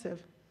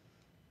expensive.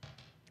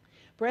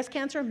 Breast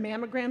cancer,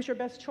 mammogram's your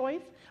best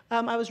choice.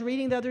 I was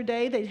reading the other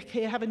day,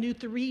 they have a new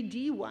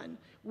 3D one,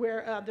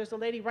 where there's a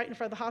lady right in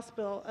front of the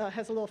hospital,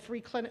 has a little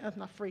free clinic,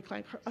 not free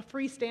clinic, a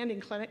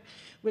freestanding clinic,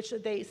 which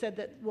they said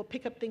that will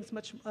pick up things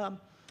much,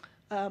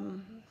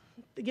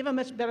 give a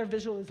much better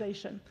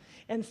visualization.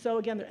 And so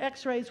again, their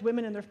x-rays,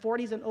 women in their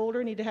 40s and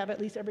older need to have at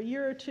least every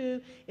year or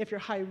two. If you're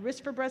high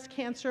risk for breast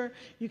cancer,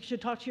 you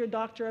should talk to your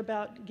doctor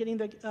about getting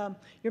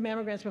your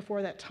mammograms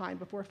before that time,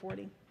 before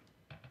 40.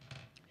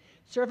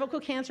 Cervical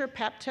cancer,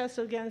 Pap test,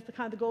 so again, it's the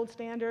kind of the gold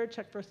standard,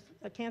 check for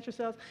cancer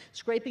cells,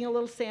 scraping a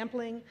little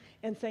sampling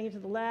and sending it to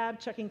the lab,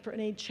 checking for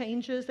any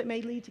changes that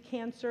may lead to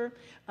cancer.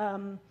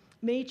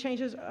 Many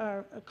changes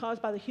are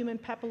caused by the human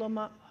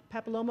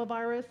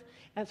papillomavirus,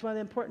 and it's one of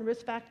the important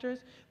risk factors.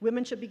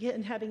 Women should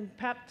begin having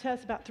Pap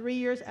tests about 3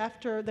 years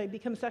after they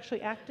become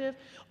sexually active,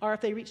 or if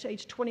they reach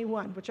age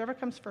 21, whichever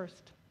comes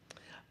first.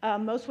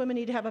 Most women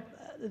need to have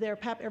their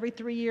Pap every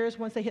 3 years.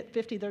 Once they hit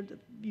 50, they're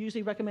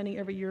usually recommending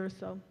every year or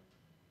so.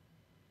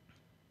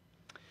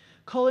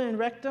 Colon and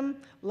rectum,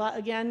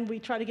 again, we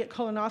try to get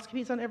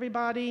colonoscopies on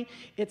everybody.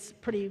 It's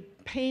pretty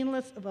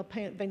painless. Well,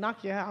 they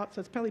knock you out, so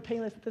it's pretty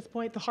painless at this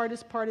point. The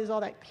hardest part is all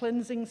that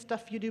cleansing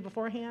stuff you do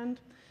beforehand.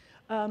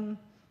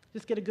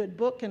 Just get a good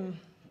book and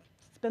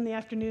spend the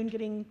afternoon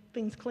getting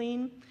things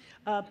clean.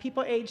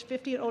 People age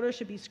 50 and older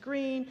should be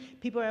screened.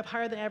 People who have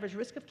higher than average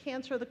risk of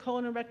cancer of the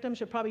colon and rectum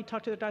should probably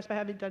talk to their doctors about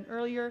having it done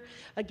earlier.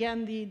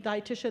 Again, the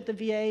dietitian at the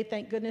VA,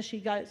 thank goodness she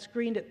got it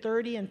screened at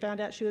 30 and found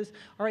out she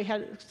already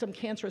had some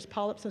cancerous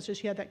polyps, and so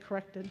she had that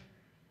corrected.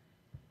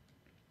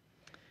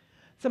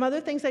 Some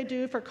other things they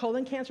do for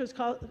colon cancer is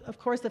called, of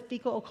course, the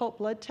fecal occult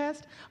blood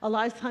test. A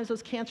lot of times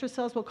those cancer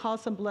cells will cause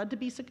some blood to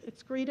be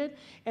excreted,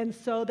 and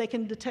so they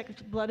can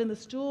detect blood in the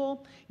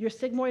stool. Your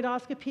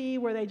sigmoidoscopy,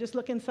 where they just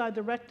look inside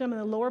the rectum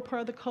and the lower part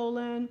of the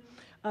colon.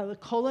 The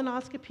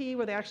colonoscopy,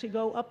 where they actually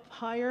go up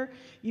higher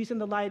using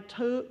the light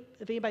tube.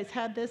 If anybody's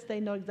had this, they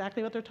know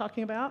exactly what they're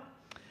talking about.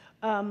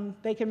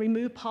 They can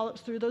remove polyps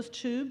through those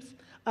tubes.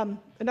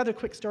 Another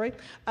quick story.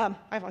 I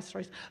have lots of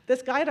stories.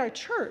 This guy at our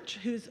church,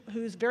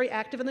 who's very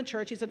active in the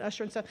church, he's an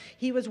usher and stuff.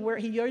 He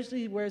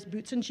usually wears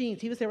boots and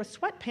jeans. He was there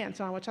with sweatpants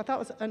on, which I thought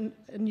was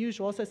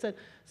unusual. So I said,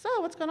 "So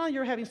what's going on?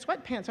 You're having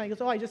sweatpants on?" He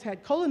goes, "Oh, I just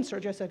had colon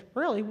surgery." I said,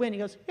 "Really? When?" He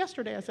goes,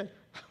 "Yesterday." I said,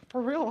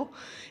 "For real?"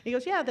 He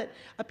goes, "Yeah." That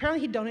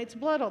apparently he donates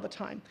blood all the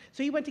time.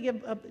 So he went to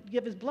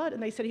give his blood,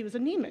 and they said he was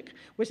anemic,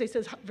 which they said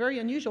is very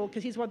unusual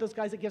because he's one of those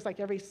guys that gives like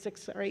every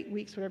 6 or 8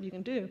 weeks, whatever you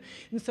can do.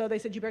 And so they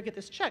said, "You better get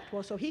this checked."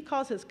 Well, so he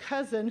calls his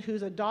cousin,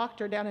 who's a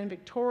doctor down in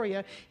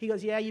Victoria. He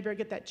goes, "Yeah, you better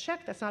get that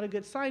checked. That's not a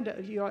good sign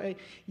to you're a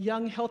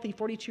young, healthy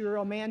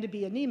 42-year-old man to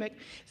be anemic."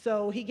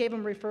 So he gave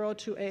him a referral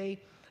to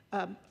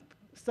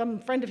some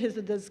friend of his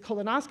that does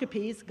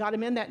colonoscopies, got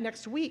him in that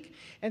next week.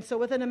 And so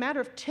within a matter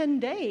of 10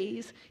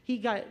 days, he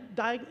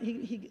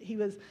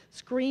was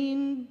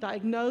screened,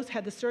 diagnosed,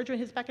 had the surgery,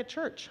 and he's back at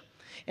church.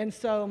 And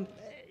so,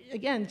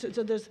 again,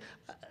 so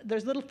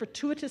there's little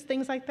fortuitous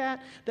things like that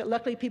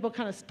luckily people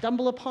kind of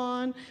stumble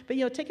upon. But,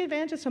 take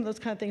advantage of some of those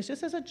kind of things,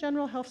 just as a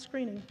general health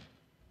screening.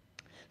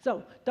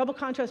 So, double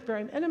contrast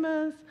barium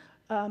enemas,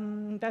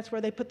 that's where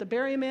they put the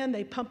barium in,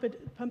 they pump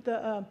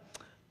the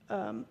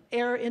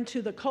air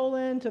into the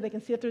colon so they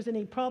can see if there's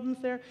any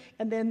problems there.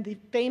 And then the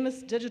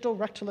famous digital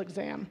rectal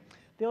exam.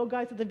 The old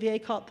guys at the VA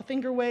call it the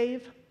finger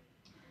wave.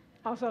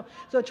 Also,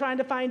 so trying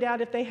to find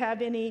out if they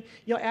have any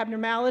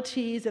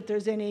abnormalities, if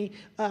there's any,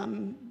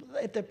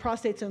 if the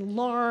prostate's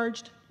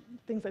enlarged,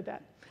 things like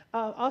that.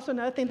 Also,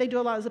 another thing they do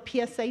a lot is a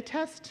PSA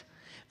test.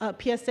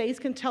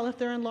 PSAs can tell if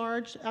they're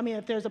enlarged,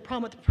 if there's a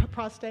problem with the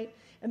prostate,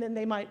 and then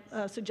they might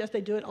suggest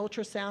they do an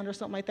ultrasound or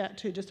something like that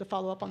too, just to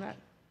follow up on that.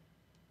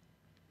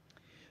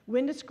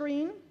 When to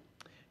screen,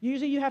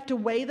 usually you have to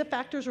weigh the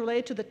factors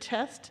related to the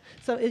test.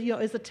 So,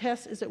 is the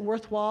test, is it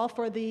worthwhile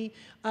for the,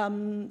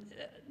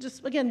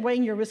 just again,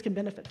 weighing your risk and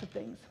benefits of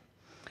things.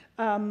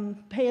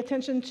 Pay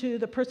attention to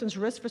the person's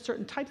risk for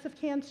certain types of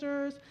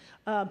cancers.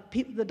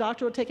 The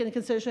doctor will take into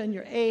consideration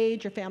your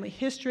age, your family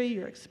history,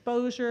 your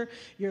exposure,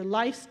 your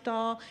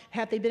lifestyle.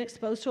 Have they been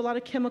exposed to a lot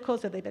of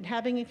chemicals? Have they been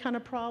having any kind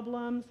of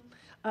problems?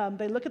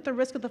 They look at the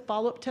risk of the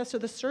follow-up tests or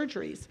the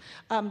surgeries.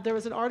 There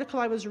was an article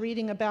I was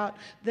reading about,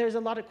 there's a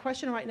lot of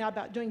question right now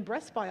about doing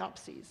breast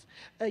biopsies.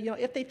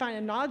 If they find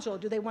a nodule,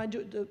 do they want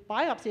to do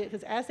biopsy it?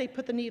 Because as they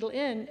put the needle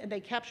in and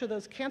they capture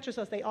those cancer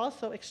cells, they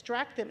also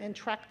extract them and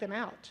track them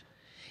out.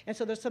 And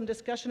so there's some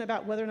discussion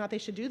about whether or not they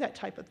should do that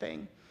type of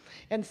thing.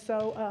 And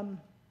so,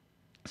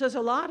 so there's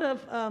a lot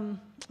of,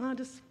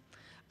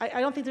 I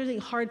don't think there's any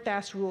hard,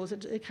 fast rules.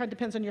 It kind of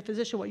depends on your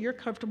physician, what you're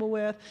comfortable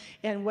with,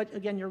 and what,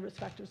 again, your risk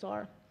factors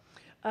are.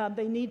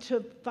 They need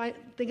to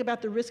think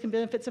about the risk and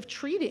benefits of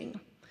treating.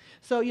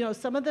 So,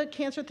 some of the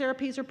cancer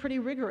therapies are pretty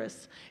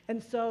rigorous.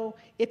 And so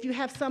if you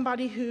have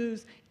somebody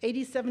who's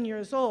 87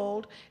 years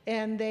old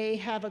and they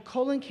have a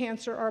colon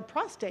cancer or a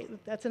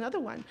prostate, that's another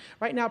one.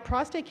 Right now,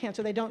 prostate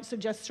cancer, they don't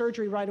suggest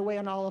surgery right away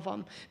on all of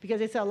them because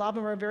they say a lot of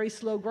them are very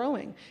slow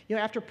growing.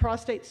 After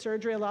prostate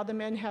surgery, a lot of the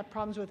men have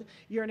problems with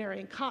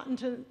urinary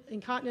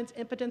incontinence,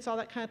 impotence, all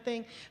that kind of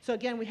thing. So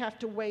again, we have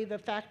to weigh the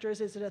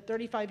factors. Is it a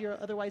 35-year-old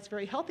otherwise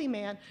very healthy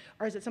man,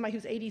 or is it somebody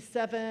who's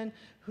 87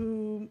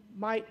 who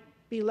might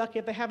be lucky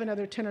if they have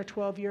another 10 or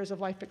 12 years of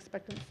life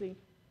expectancy.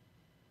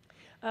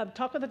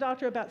 Talk with the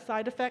doctor about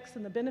side effects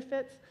and the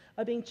benefits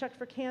of being checked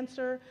for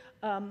cancer.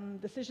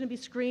 Decision to be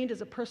screened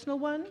is a personal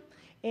one,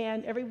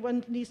 and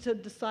everyone needs to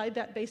decide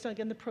that based on,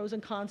 again, the pros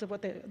and cons of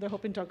what they're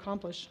hoping to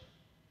accomplish.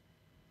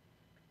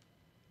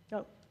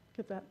 Oh,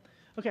 get that.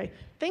 Okay,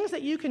 things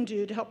that you can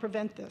do to help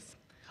prevent this.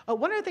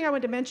 One other thing I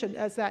wanted to mention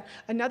is that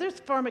another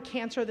form of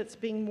cancer that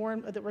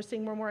we're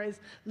seeing more and more is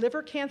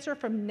liver cancer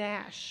from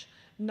NASH,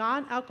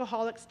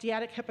 non-alcoholic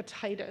steatic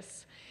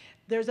hepatitis.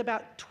 There's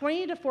about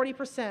 20 to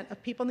 40%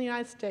 of people in the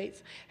United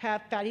States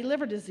have fatty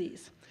liver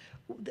disease.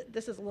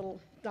 This is a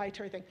little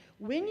dietary thing.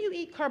 When you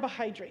eat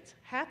carbohydrates,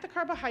 half the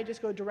carbohydrates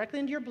go directly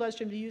into your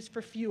bloodstream to be used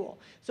for fuel.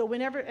 So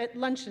whenever at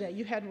lunch today,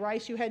 you had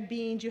rice, you had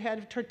beans, you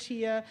had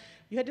tortilla,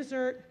 you had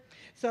dessert.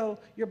 So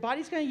your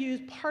body's going to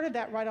use part of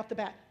that right off the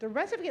bat. The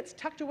rest of it gets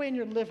tucked away in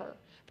your liver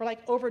for like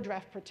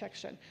overdraft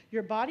protection.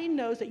 Your body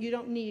knows that you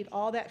don't need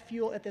all that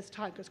fuel at this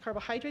time because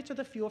carbohydrates are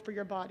the fuel for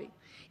your body.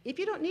 If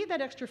you don't need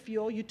that extra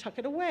fuel, you tuck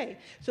it away.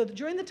 So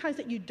during the times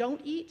that you don't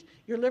eat,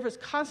 your liver's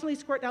constantly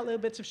squirting out little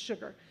bits of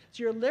sugar.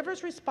 So your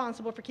liver's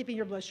responsible for keeping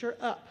your blood sugar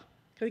up.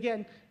 Because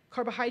again,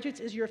 carbohydrates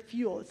is your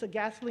fuel. It's the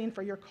gasoline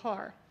for your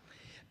car.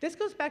 This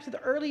goes back to the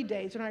early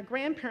days when our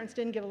grandparents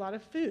didn't get a lot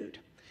of food.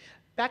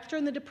 Back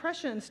during the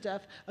Depression and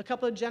stuff, a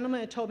couple of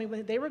gentlemen had told me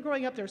when they were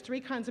growing up, there was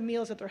 3 kinds of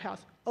meals at their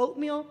house: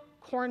 oatmeal,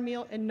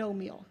 cornmeal, and no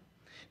meal,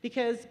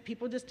 because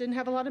people just didn't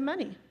have a lot of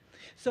money.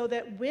 So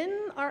that when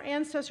our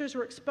ancestors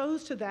were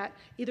exposed to that,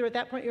 either at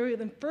that point or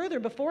even further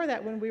before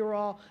that, when we were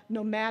all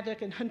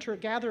nomadic and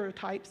hunter-gatherer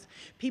types,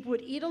 people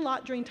would eat a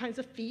lot during times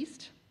of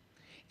feast,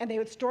 and they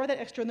would store that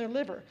extra in their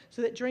liver,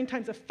 so that during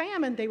times of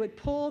famine, they would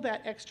pull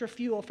that extra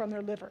fuel from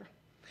their liver.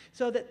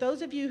 So that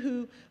those of you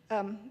who,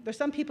 there's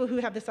some people who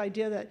have this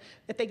idea that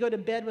if they go to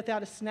bed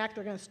without a snack,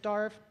 they're going to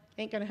starve.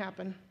 Ain't going to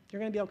happen.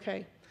 You're going to be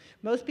okay.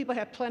 Most people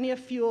have plenty of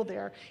fuel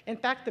there. In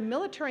fact, the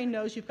military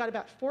knows you've got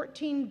about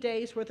 14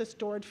 days worth of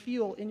stored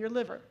fuel in your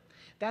liver.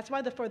 That's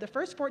why for the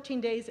first 14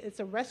 days,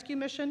 it's a rescue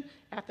mission.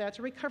 After that, it's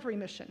a recovery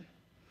mission.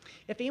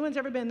 If anyone's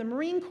ever been in the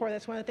Marine Corps,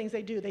 that's one of the things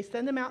they do. They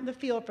send them out in the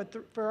field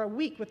for a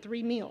week with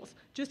 3 meals,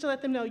 just to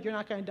let them know you're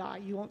not going to die.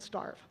 You won't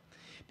starve.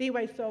 But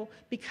anyway, so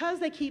because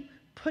they keep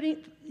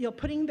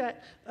putting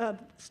that,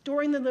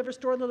 storing the liver,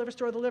 store the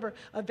liver,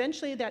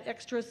 eventually that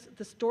extra,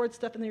 the stored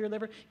stuff in your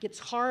liver gets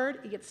hard,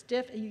 it gets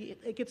stiff, and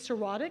it gets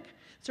cirrhotic.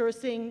 So we're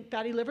seeing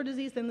fatty liver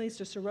disease, then leads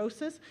to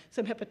cirrhosis,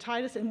 some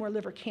hepatitis, and more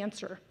liver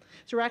cancer.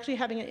 So we're actually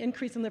having an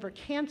increase in liver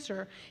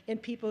cancer in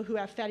people who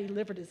have fatty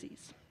liver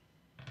disease.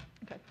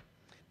 Okay,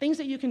 things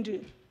that you can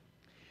do.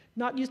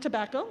 Not use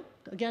tobacco.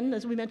 Again,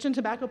 as we mentioned,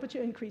 tobacco puts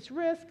you at increased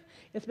risk.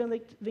 It's been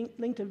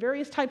linked to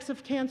various types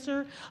of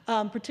cancer,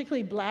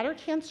 particularly bladder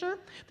cancer.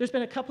 There's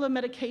been a couple of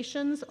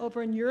medications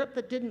over in Europe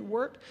that didn't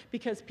work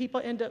because people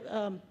end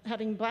up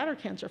having bladder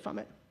cancer from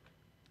it.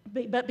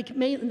 But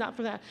mainly not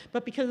for that,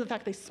 but because of the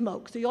fact they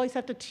smoke. So you always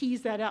have to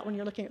tease that out when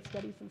you're looking at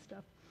studies and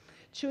stuff.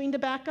 Chewing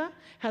tobacco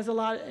has a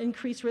lot of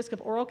increased risk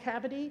of oral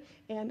cavity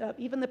and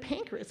even the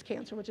pancreas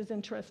cancer, which is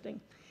interesting.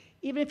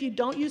 Even if you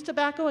don't use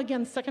tobacco,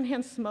 again,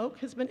 secondhand smoke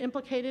has been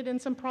implicated in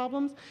some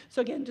problems.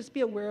 So again, just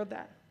be aware of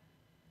that.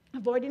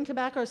 Avoiding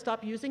tobacco or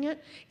stop using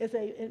it is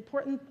an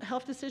important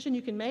health decision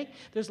you can make.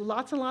 There's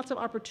lots and lots of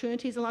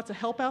opportunities and lots of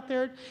help out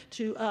there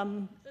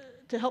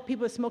to help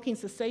people with smoking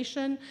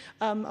cessation.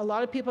 A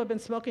lot of people have been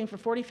smoking for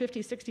 40,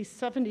 50, 60,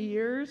 70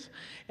 years.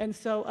 And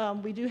so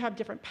we do have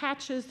different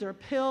patches, there are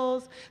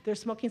pills, there's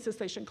smoking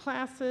cessation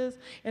classes.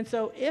 And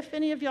so if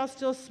any of y'all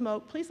still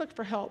smoke, please look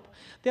for help.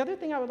 The other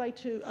thing I would like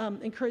to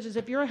encourage is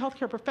if you're a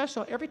healthcare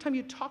professional, every time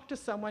you talk to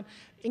someone,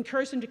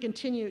 encourage them to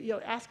continue,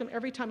 ask them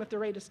every time if they're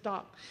ready to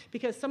stop.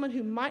 Because someone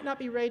who might not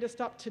be ready to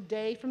stop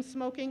today from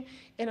smoking,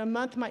 in a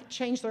month might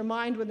change their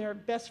mind when their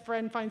best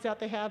friend finds out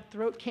they have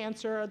throat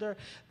cancer or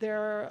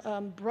their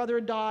brother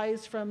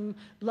dies from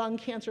lung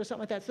cancer or something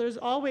like that. So there's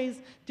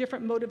always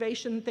different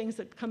motivation things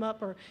that come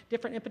up or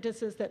different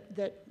impetuses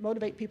that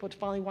motivate people to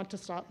finally want to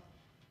stop.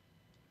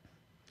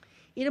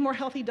 Eat a more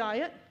healthy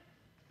diet.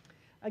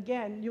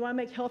 Again, you want to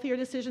make healthier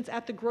decisions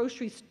at the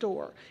grocery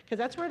store because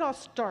that's where it all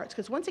starts.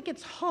 Because once it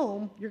gets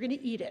home, you're going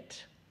to eat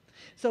it.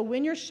 So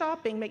when you're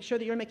shopping, make sure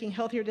that you're making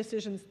healthier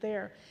decisions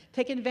there.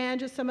 Take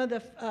advantage of some of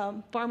the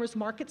farmers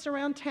markets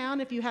around town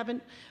if you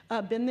haven't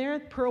been there.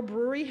 Pearl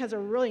Brewery has a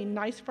really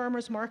nice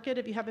farmers market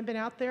if you haven't been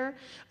out there.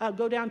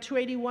 Go down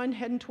 281,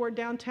 heading toward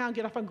downtown,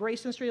 get off on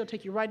Grayson Street, it'll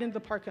take you right into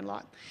the parking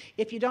lot.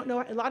 If you don't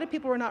know, a lot of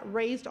people were not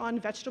raised on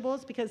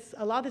vegetables because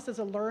a lot of this is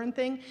a learned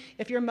thing.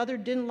 If your mother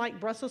didn't like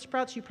Brussels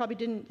sprouts, you probably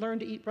didn't learn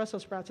to eat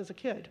Brussels sprouts as a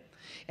kid.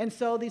 And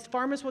so these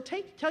farmers will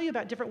tell you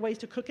about different ways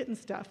to cook it and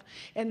stuff.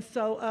 And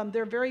so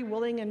they're very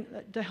willing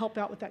to help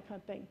out with that kind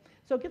of thing.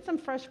 So get some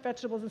fresh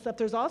vegetables and stuff.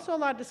 There's also a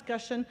lot of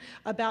discussion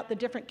about the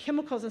different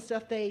chemicals and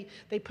stuff they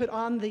put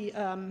on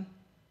the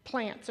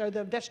plants or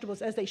the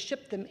vegetables as they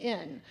ship them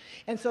in.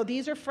 And so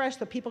these are fresh.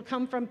 The people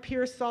come from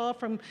Pearsall,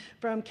 from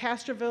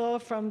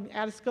Castroville, from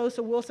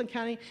Atascosa, Wilson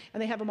County,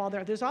 and they have them all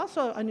there. There's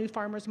also a new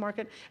farmers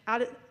market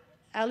out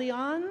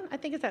Allion, I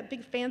think it's that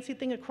big fancy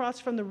thing across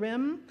from the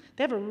Rim.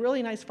 They have a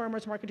really nice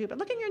farmers market too. But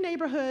look in your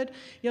neighborhood,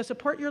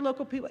 support your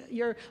local people,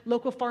 your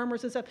local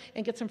farmers and stuff,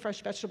 and get some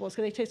fresh vegetables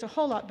because they taste a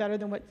whole lot better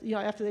than what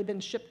after they've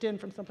been shipped in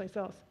from someplace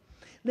else.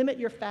 Limit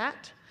your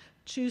fat.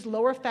 Choose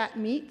lower fat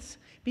meats.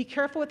 Be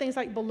careful with things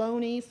like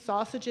bologna,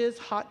 sausages,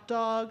 hot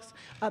dogs.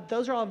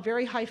 Those are all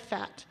very high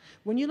fat.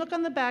 When you look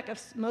on the back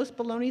of most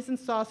bolognas and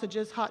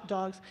sausages, hot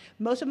dogs,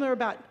 most of them are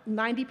about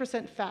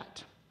 90%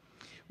 fat.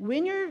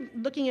 When you're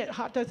looking at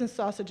hot dogs and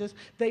sausages,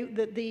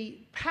 the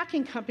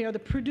packing company or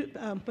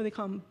what they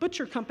call them,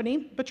 butcher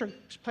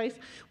place,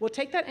 will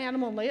take that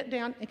animal, lay it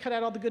down, and cut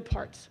out all the good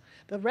parts.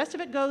 The rest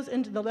of it goes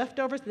into the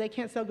leftovers that they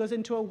can't sell, goes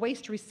into a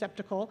waste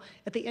receptacle.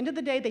 At the end of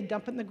the day, they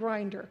dump it in the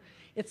grinder.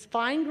 It's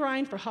fine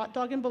grind for hot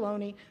dog and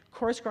bologna,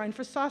 coarse grind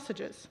for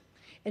sausages.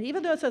 And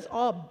even though it says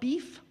all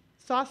beef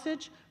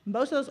sausage,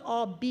 most of those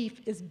all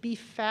beef is beef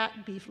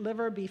fat, beef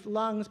liver, beef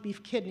lungs,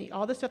 beef kidney,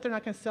 all the stuff they're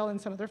not going to sell in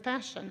some other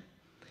fashion.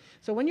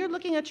 So when you're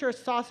looking at your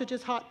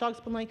sausages, hot dogs,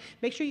 bologna,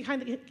 make sure you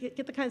kind of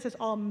get the kind that says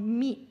all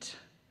meat.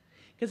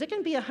 Because it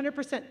can be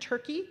 100%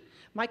 turkey.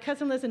 My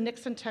cousin lives in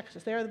Nixon,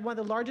 Texas. They're one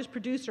of the largest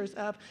producers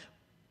of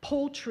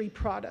poultry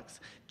products,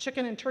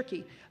 chicken and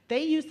turkey.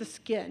 They use the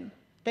skin.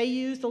 They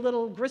use the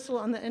little gristle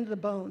on the end of the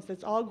bones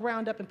that's all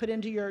ground up and put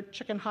into your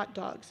chicken hot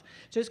dogs.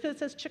 So just because it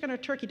says chicken or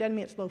turkey doesn't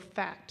mean it's low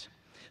fat.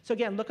 So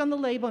again, look on the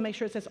label and make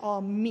sure it says all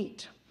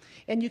meat.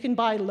 And you can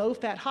buy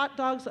low-fat hot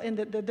dogs, and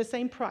they're the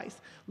same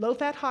price.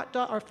 Low-fat hot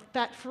dog or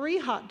fat-free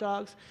hot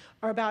dogs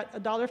are about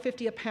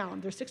 $1.50 a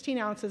pound. They're 16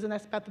 ounces, and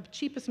that's about the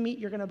cheapest meat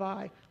you're going to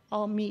buy,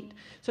 all meat.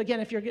 So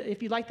again, if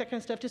you like that kind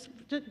of stuff, just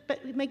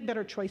make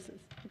better choices.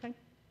 Okay.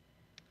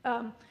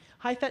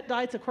 High-fat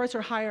diets, of course,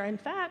 are higher in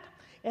fat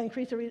and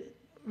increase the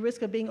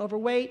risk of being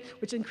overweight,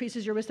 which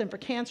increases your risk then for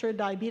cancer,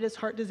 diabetes,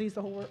 heart disease,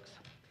 the whole works.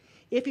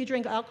 If you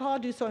drink alcohol,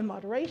 do so in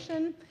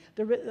moderation.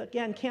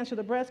 Again, cancer of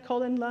the breast,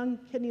 colon, lung,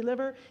 kidney,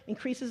 liver,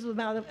 increases the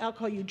amount of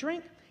alcohol you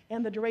drink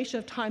and the duration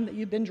of time that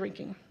you've been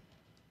drinking.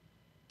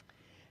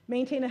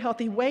 Maintain a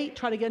healthy weight,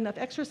 try to get enough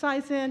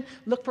exercise in,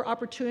 look for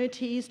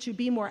opportunities to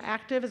be more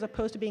active as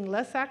opposed to being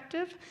less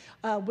active.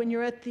 When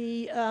you're at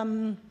the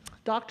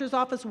doctor's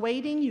office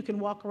waiting, you can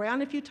walk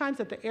around a few times.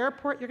 At the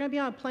airport, you're going to be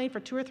on a plane for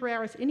 2 or 3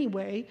 hours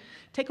anyway.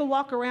 Take a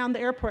walk around the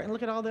airport and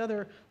look at all the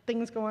other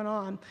things going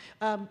on.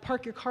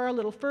 Park your car a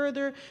little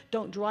further.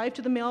 Don't drive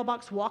to the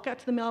mailbox. Walk out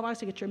to the mailbox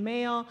to get your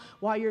mail.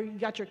 While you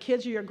got your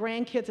kids or your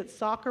grandkids at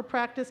soccer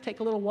practice, take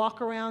a little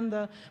walk around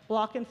the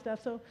block and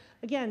stuff. So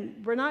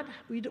again,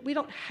 we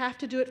don't have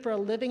to do it for a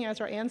living as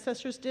our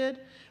ancestors did.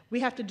 We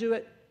have to do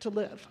it to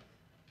live.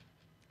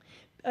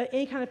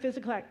 Any kind of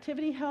physical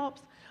activity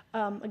helps.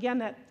 Again,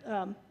 that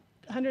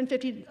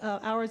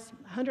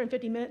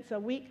 150 minutes a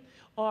week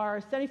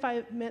or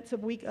 75 minutes a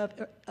week of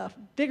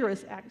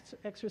vigorous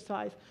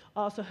exercise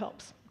also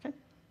helps. Okay?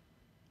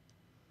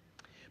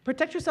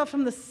 Protect yourself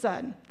from the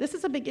sun. This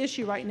is a big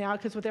issue right now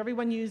because with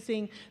everyone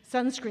using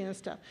sunscreen and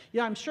stuff.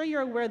 I'm sure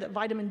you're aware that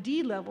vitamin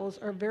D levels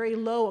are very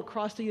low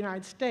across the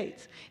United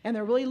States. And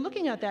they're really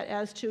looking at that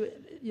as to,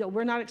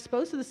 we're not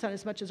exposed to the sun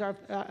as much as our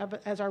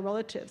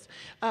relatives.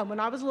 When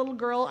I was a little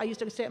girl, I used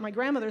to stay at my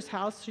grandmother's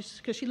house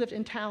because she lived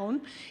in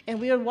town.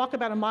 And we would walk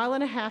about 1.5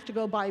 miles to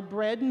go buy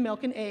bread and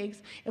milk and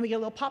eggs. And we get a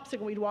little popsicle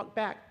and we'd walk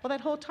back. Well,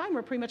 that whole time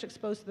we're pretty much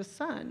exposed to the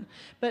sun.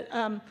 But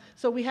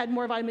so we had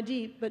more vitamin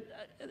D. But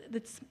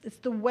it's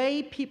the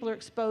way people are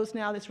exposed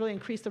now that's really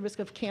increased the risk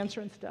of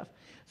cancer and stuff.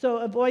 So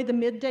avoid the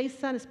midday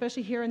sun,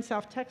 especially here in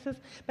South Texas.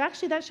 But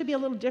actually, that should be a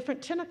little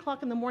different. 10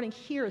 o'clock in the morning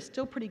here is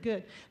still pretty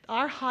good.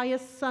 Our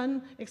highest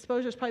sun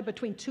exposure is probably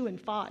between 2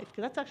 and 5,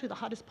 because that's actually the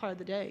hottest part of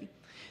the day.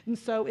 And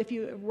so if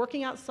you're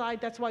working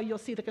outside, that's why you'll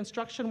see the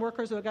construction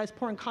workers or the guys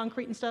pouring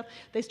concrete and stuff,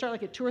 they start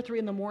like at 2 or 3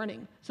 in the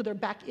morning. So they're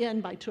back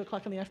in by 2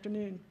 o'clock in the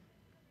afternoon.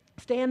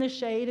 Stay in the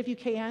shade if you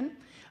can.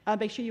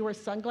 Make sure you wear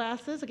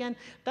sunglasses. Again,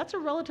 that's a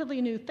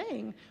relatively new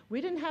thing. We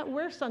didn't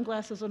wear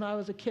sunglasses when I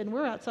was a kid, and we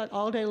were outside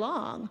all day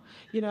long,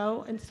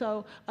 And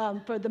so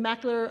for the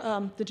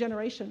macular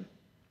degeneration,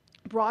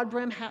 broad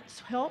brim hats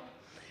help.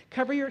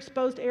 Cover your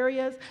exposed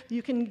areas.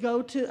 You can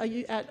go to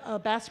at a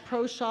Bass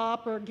Pro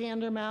Shop or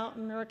Gander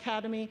Mountain or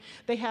Academy.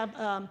 They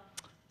have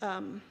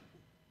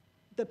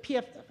the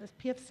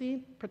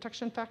PFC,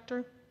 protection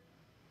factor.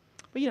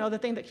 But the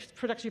thing that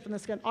protects you from the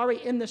skin,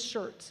 already in the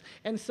shirts.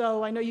 And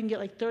so I know you can get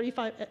like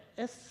 35,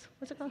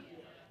 what's it called?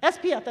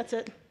 SPF, that's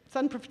it.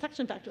 Sun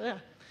protection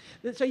factor,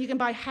 yeah. So you can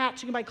buy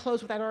hats, you can buy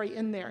clothes with that already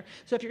in there.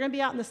 So if you're going to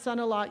be out in the sun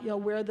a lot,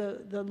 wear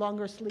the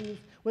longer sleeves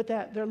with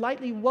that. They're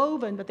lightly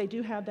woven, but they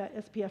do have that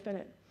SPF in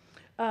it.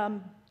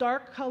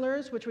 Dark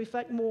colors, which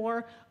reflect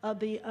more of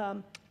the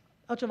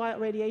ultraviolet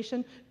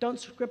radiation,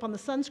 don't grip on the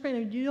sunscreen,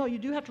 and you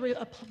do have to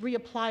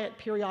reapply it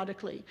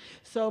periodically.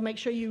 So make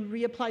sure you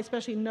reapply,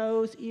 especially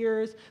nose,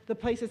 ears, the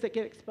places that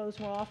get exposed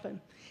more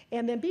often.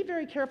 And then be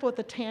very careful with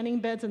the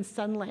tanning beds and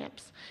sun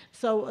lamps.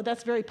 So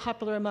that's very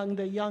popular among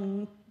the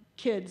young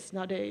kids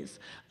nowadays.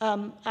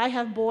 I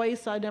have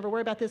boys, so I never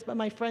worry about this, but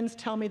my friends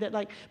tell me that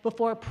like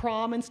before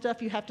prom and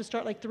stuff, you have to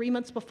start like 3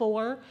 months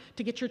before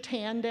to get your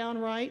tan down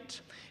right,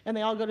 and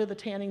they all go to the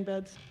tanning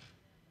beds.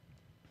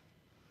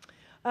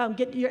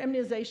 Get your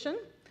immunization.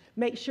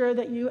 Make sure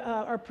that you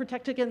are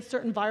protected against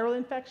certain viral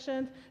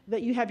infections,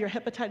 that you have your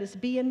hepatitis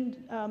B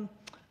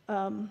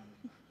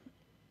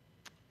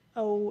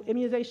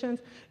immunizations,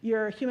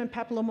 your human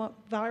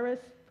papillomavirus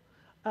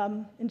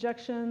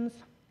injections.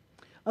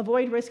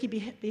 Avoid risky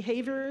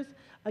behaviors.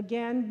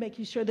 Again,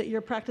 making sure that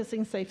you're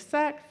practicing safe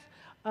sex.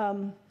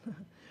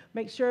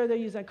 Make sure they're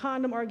using a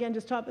condom, or again,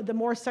 just the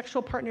more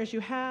sexual partners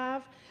you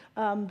have,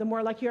 the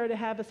more likely you are to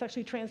have a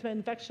sexually transmitted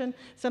infection.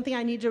 Something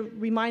I need to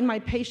remind my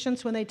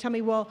patients when they tell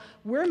me, well,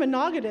 we're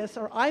monogamous,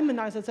 or I'm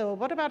monogamous. I say, well,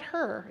 what about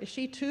her? Is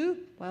she too?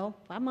 Well,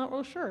 I'm not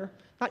real sure.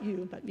 Not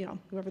you, but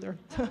whoever they're.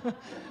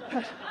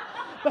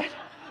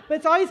 But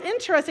it's always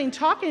interesting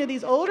talking to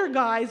these older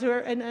guys who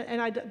are,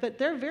 but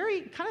they're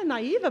very kind of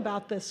naive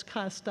about this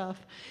kind of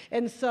stuff.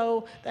 And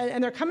so,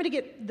 and they're coming to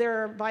get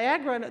their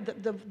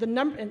Viagra, the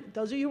number, and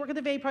those of you who work at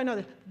the VA probably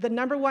know the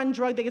number one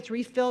drug that gets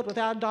refilled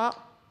without a doubt,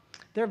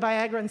 their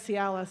Viagra and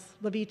Cialis,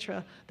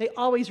 Levitra. They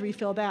always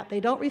refill that. They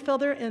don't refill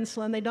their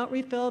insulin, they don't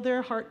refill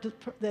their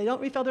they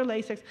don't refill their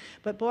Lasix,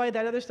 but boy,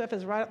 that other stuff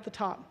is right up the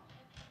top.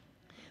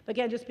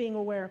 Again, just being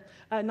aware,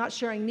 not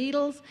sharing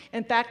needles.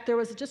 In fact, there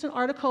was just an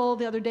article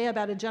the other day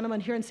about a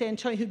gentleman here in San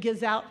Antonio who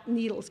gives out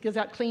needles, gives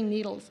out clean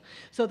needles,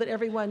 so that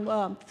everyone,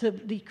 to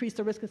decrease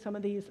the risk of some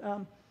of these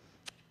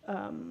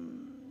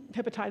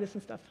hepatitis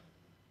and stuff.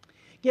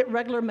 Get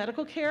regular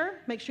medical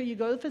care. Make sure you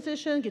go to the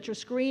physician, get your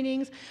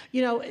screenings.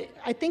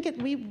 I think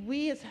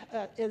we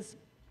as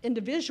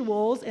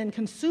individuals and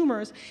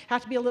consumers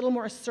have to be a little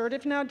more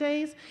assertive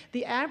nowadays.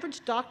 The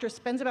average doctor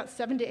spends about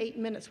 7 to 8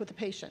 minutes with a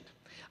patient.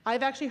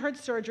 I've actually heard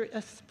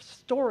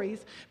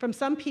stories from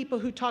some people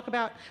who talk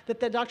about that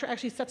the doctor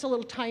actually sets a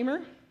little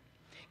timer,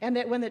 and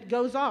that when it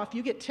goes off,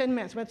 you get 10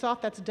 minutes. When it's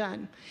off, that's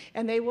done.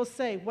 And they will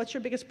say, what's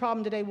your biggest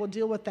problem today? We'll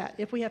deal with that.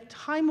 If we have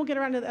time, we'll get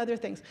around to the other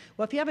things.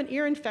 Well, if you have an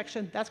ear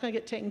infection, that's going to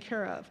get taken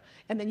care of.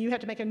 And then you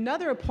have to make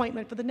another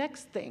appointment for the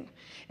next thing.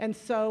 And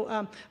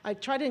so I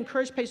try to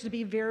encourage patients to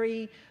be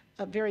very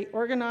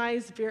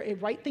organized,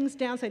 write things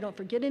down so I don't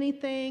forget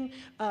anything.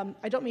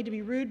 I don't mean to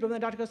be rude, but when the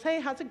doctor goes,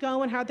 hey, how's it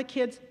going? How are the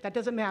kids? That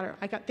doesn't matter.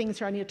 I got things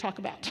here I need to talk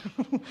about.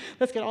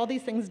 Let's get all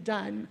these things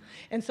done.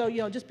 And so,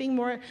 just being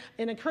more,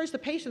 and encourage the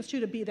patients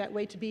too to be that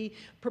way, to be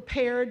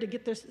prepared,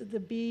 to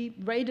be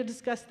ready to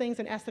discuss things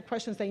and ask the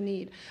questions they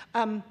need.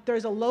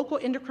 There's a local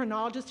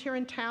endocrinologist here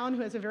in town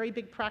who has a very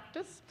big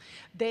practice.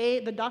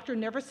 The doctor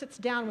never sits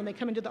down when they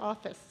come into the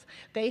office.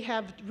 They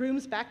have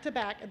rooms back to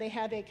back, and they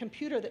have a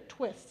computer that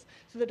twists.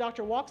 So the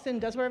doctor walks in,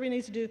 does whatever he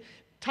needs to do,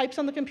 types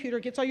on the computer,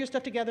 gets all your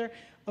stuff together,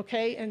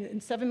 okay, and in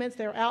 7 minutes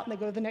they're out and they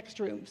go to the next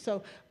room.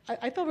 So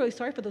I feel really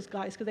sorry for those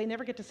guys because they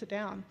never get to sit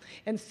down.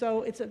 And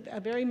so it's a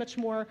very much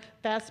more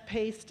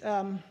fast-paced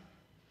kind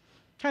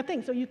of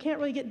thing. So you can't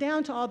really get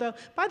down to all the,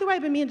 by the way,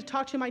 I've been meaning to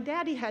talk to you. My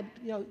daddy had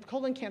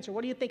colon cancer.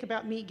 What do you think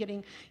about me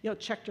getting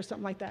checked or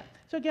something like that?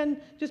 So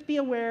again, just be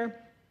aware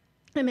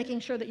and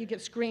making sure that you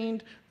get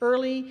screened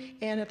early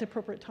and at the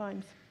appropriate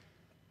times.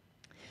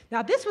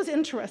 Now, this was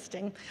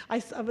interesting.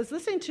 I was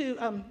listening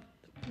to,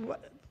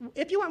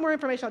 if you want more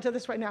information, I'll tell you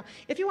this right now.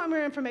 If you want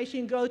more information,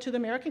 you can go to the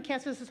American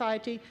Cancer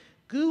Society,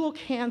 Google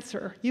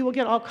cancer. You will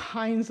get all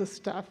kinds of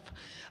stuff.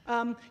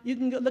 You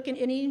can go look in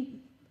any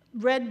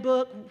Red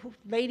Book,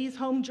 Ladies'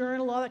 Home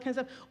Journal, all that kind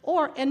of stuff,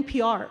 or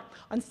NPR.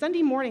 On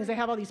Sunday mornings, they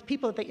have all these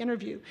people that they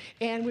interview.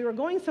 And we were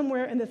going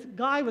somewhere, and this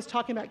guy was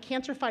talking about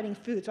cancer-fighting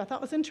foods. So I thought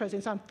it was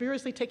interesting, so I'm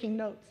furiously taking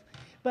notes.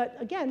 But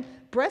again,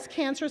 breast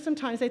cancer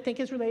sometimes they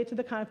think is related to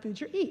the kind of foods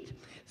you eat.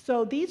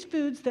 So these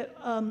foods that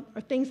are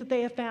things that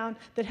they have found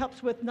that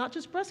helps with not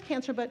just breast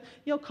cancer, but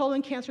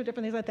colon cancer,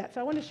 different things like that.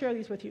 So I want to share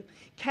these with you.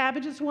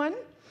 Cabbage is one.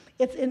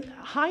 It's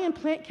high in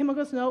plant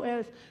chemicals known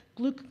as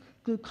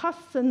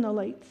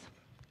glucosinolates.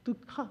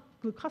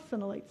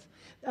 Glucosinolates.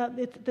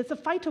 It's a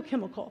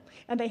phytochemical,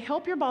 and they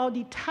help your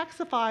body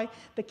detoxify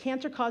the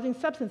cancer-causing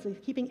substances,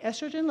 keeping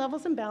estrogen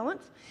levels in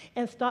balance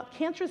and stop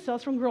cancer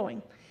cells from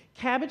growing.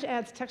 Cabbage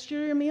adds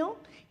texture to your meal.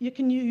 You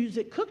can use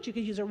it cooked, you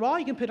can use it raw,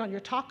 you can put it on your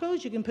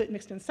tacos, you can put it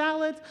mixed in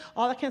salads,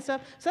 all that kind of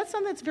stuff. So that's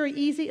something that's very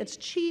easy, it's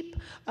cheap,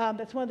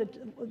 that's one of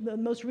the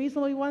most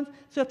reasonable ones.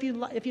 So if you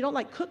don't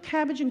like cooked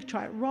cabbage, you can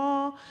try it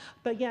raw.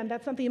 But again,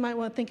 that's something you might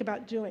want to think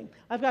about doing.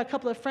 I've got a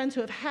couple of friends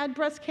who have had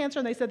breast cancer,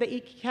 and they said they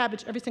eat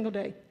cabbage every single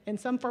day. In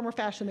some form or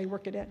fashion, they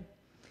work it in.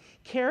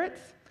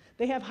 Carrots,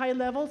 they have high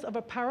levels of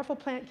a powerful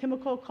plant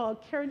chemical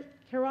called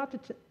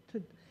carotenoids,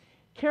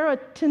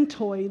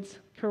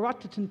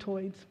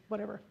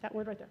 whatever, that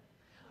word right there.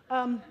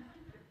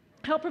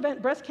 Help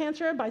prevent breast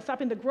cancer by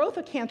stopping the growth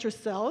of cancer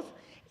cells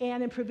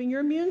and improving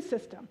your immune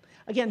system.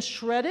 Again,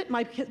 shred it.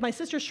 My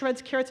sister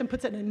shreds carrots and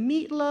puts it in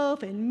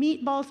meatloaf and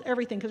meatballs,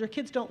 everything, because her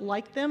kids don't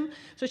like them.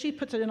 So she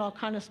puts it in all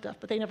kind of stuff,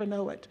 but they never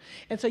know it.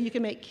 And so you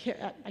can make,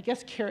 I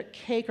guess, carrot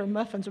cake or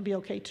muffins would be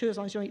okay too, as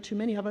long as you don't eat too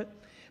many of it.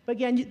 But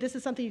again, this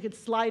is something you could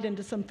slide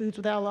into some foods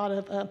without a lot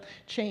of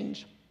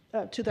change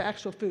to the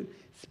actual food.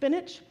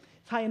 Spinach,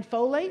 it's high in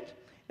folate.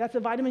 That's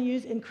a vitamin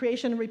used in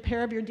creation and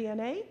repair of your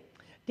DNA.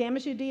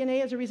 Damage to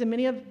DNA is a reason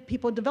many of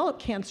people develop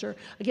cancer.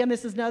 Again,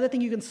 this is another thing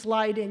you can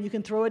slide in. You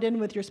can throw it in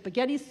with your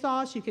spaghetti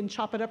sauce. You can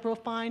chop it up real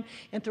fine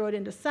and throw it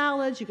into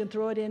salads. You can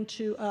throw it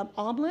into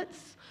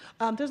omelets.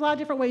 There's a lot of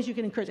different ways you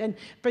can encourage. And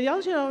for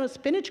those who don't know,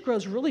 spinach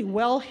grows really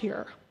well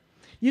here.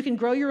 You can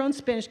grow your own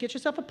spinach, get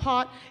yourself a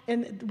pot,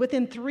 and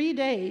within 3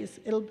 days,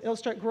 it'll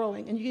start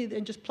growing. And you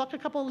can just pluck a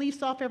couple of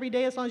leaves off every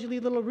day. As long as you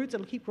leave little roots,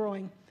 it'll keep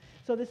growing.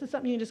 So this is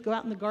something you can just go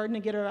out in the garden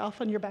and get it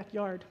off in your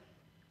backyard.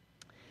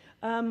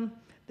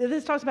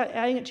 This talks about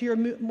adding it to your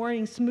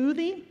morning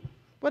smoothie,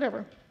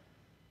 whatever.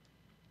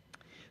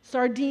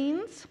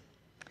 Sardines,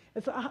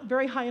 it's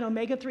very high in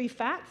omega-3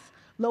 fats,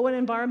 low in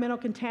environmental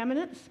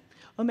contaminants.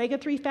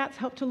 Omega-3 fats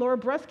help to lower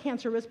breast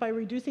cancer risk by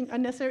reducing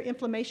unnecessary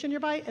inflammation in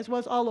your body, as well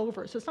as all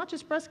over. So it's not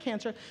just breast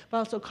cancer, but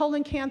also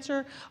colon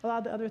cancer, a lot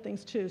of the other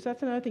things too. So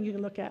that's another thing you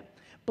can look at.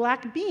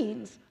 Black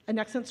beans, an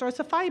excellent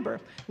source of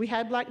fiber. We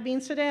had black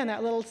beans today in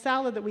that little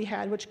salad that we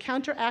had, which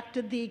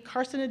counteracted the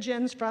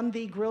carcinogens from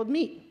the grilled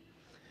meat.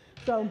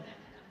 So,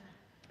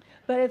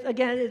 but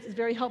again, it's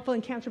very helpful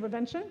in cancer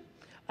prevention.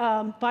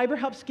 Fiber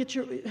helps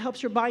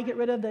your body get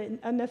rid of the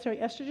unnecessary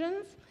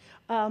estrogens.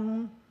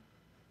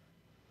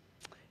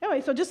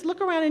 Anyway, so just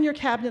look around in your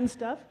cabinet and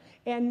stuff,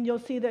 and you'll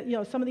see that,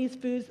 some of these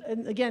foods,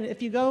 and again,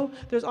 if you go,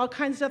 there's all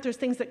kinds of stuff. There's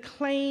things that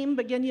claim,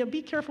 but again,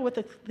 be careful with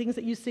the things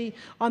that you see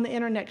on the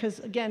internet, because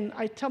again,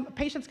 I tell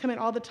patients come in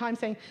all the time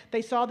saying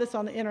they saw this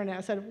on the internet.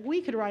 I said,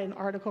 we could write an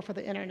article for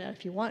the internet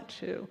if you want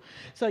to.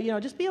 So,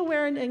 just be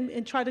aware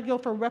and try to go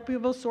for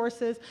reputable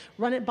sources,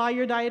 run it by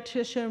your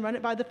dietitian, run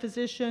it by the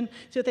physician,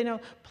 so that they know.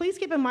 Please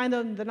keep in mind,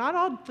 though, that not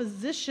all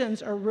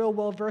physicians are real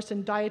well versed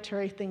in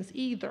dietary things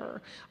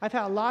either. I've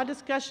had a lot of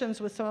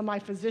discussions with some of my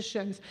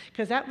physicians,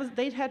 because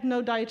they'd had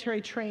no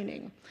dietary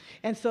training.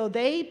 And so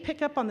they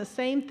pick up on the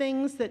same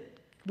things that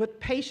with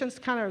patients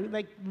kind of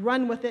like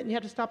run with it, and you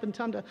have to stop and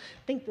tell them to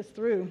think this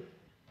through.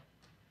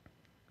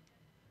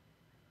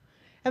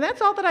 And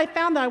that's all that I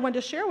found that I wanted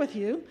to share with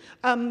you.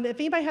 If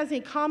anybody has any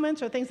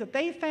comments or things that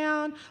they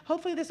found,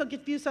 hopefully this will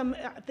give you some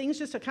things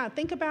just to kind of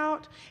think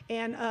about,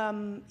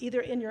 and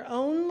either in your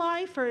own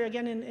life or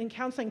again in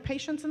counseling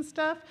patients and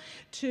stuff,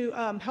 to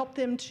help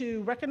them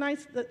to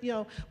recognize that,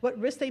 what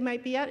risks they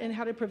might be at and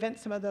how to prevent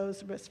some of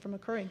those risks from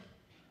occurring.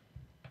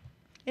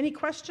 Any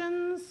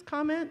questions,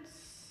 comments?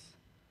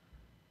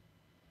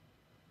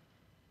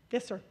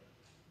 Yes, sir.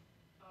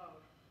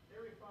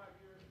 Every 5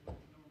 years is what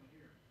you normally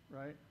hear,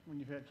 right? When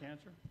you've had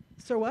cancer?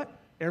 Sir, what?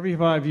 Every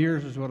 5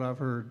 years is what I've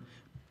heard.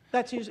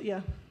 That's usually,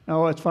 yeah.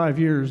 Oh, it's 5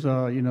 years,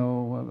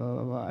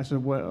 I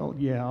said, well,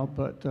 yeah,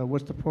 but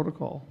what's the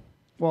protocol?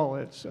 Well,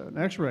 it's an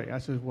x-ray. I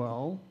said,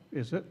 well,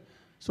 is it?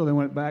 So they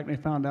went back and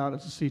they found out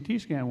it's a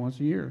CT scan once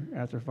a year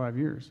after 5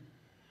 years.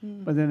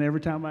 But then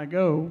every time I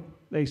go,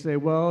 they say,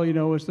 well,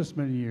 it's this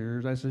many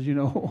years. I said,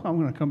 I'm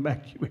going to come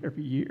back to you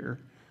every year.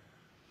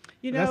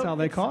 That's how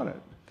they caught it.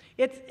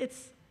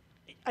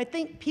 I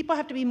think people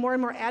have to be more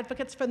and more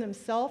advocates for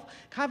themselves.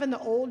 Kind of in the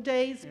old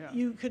days, Yeah.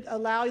 You could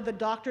allow the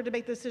doctor to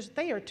make the decision.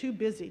 They are too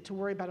busy to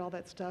worry about all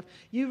that stuff.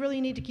 You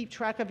really need to keep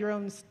track of your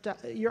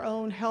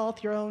own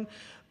health, your own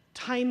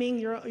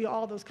timing,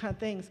 all those kind of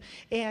things,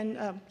 and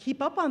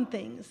keep up on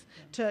things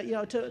to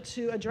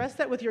address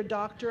that with your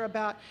doctor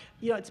about,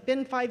 it's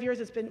been 5 years,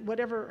 it's been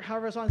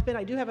however long it's been.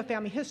 I do have a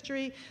family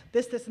history.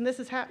 This, and this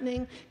is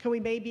happening. Can we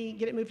maybe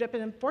get it moved up?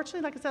 And unfortunately,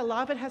 like I said, a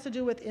lot of it has to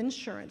do with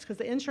insurance, because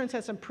the insurance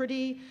has some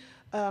pretty,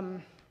 they're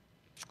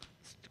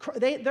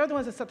the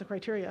ones that set the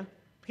criteria,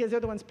 because they're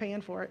the ones paying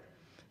for it.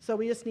 So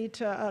we just need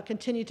to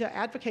continue to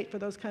advocate for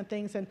those kind of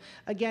things, and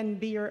again,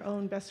 be your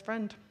own best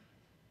friend.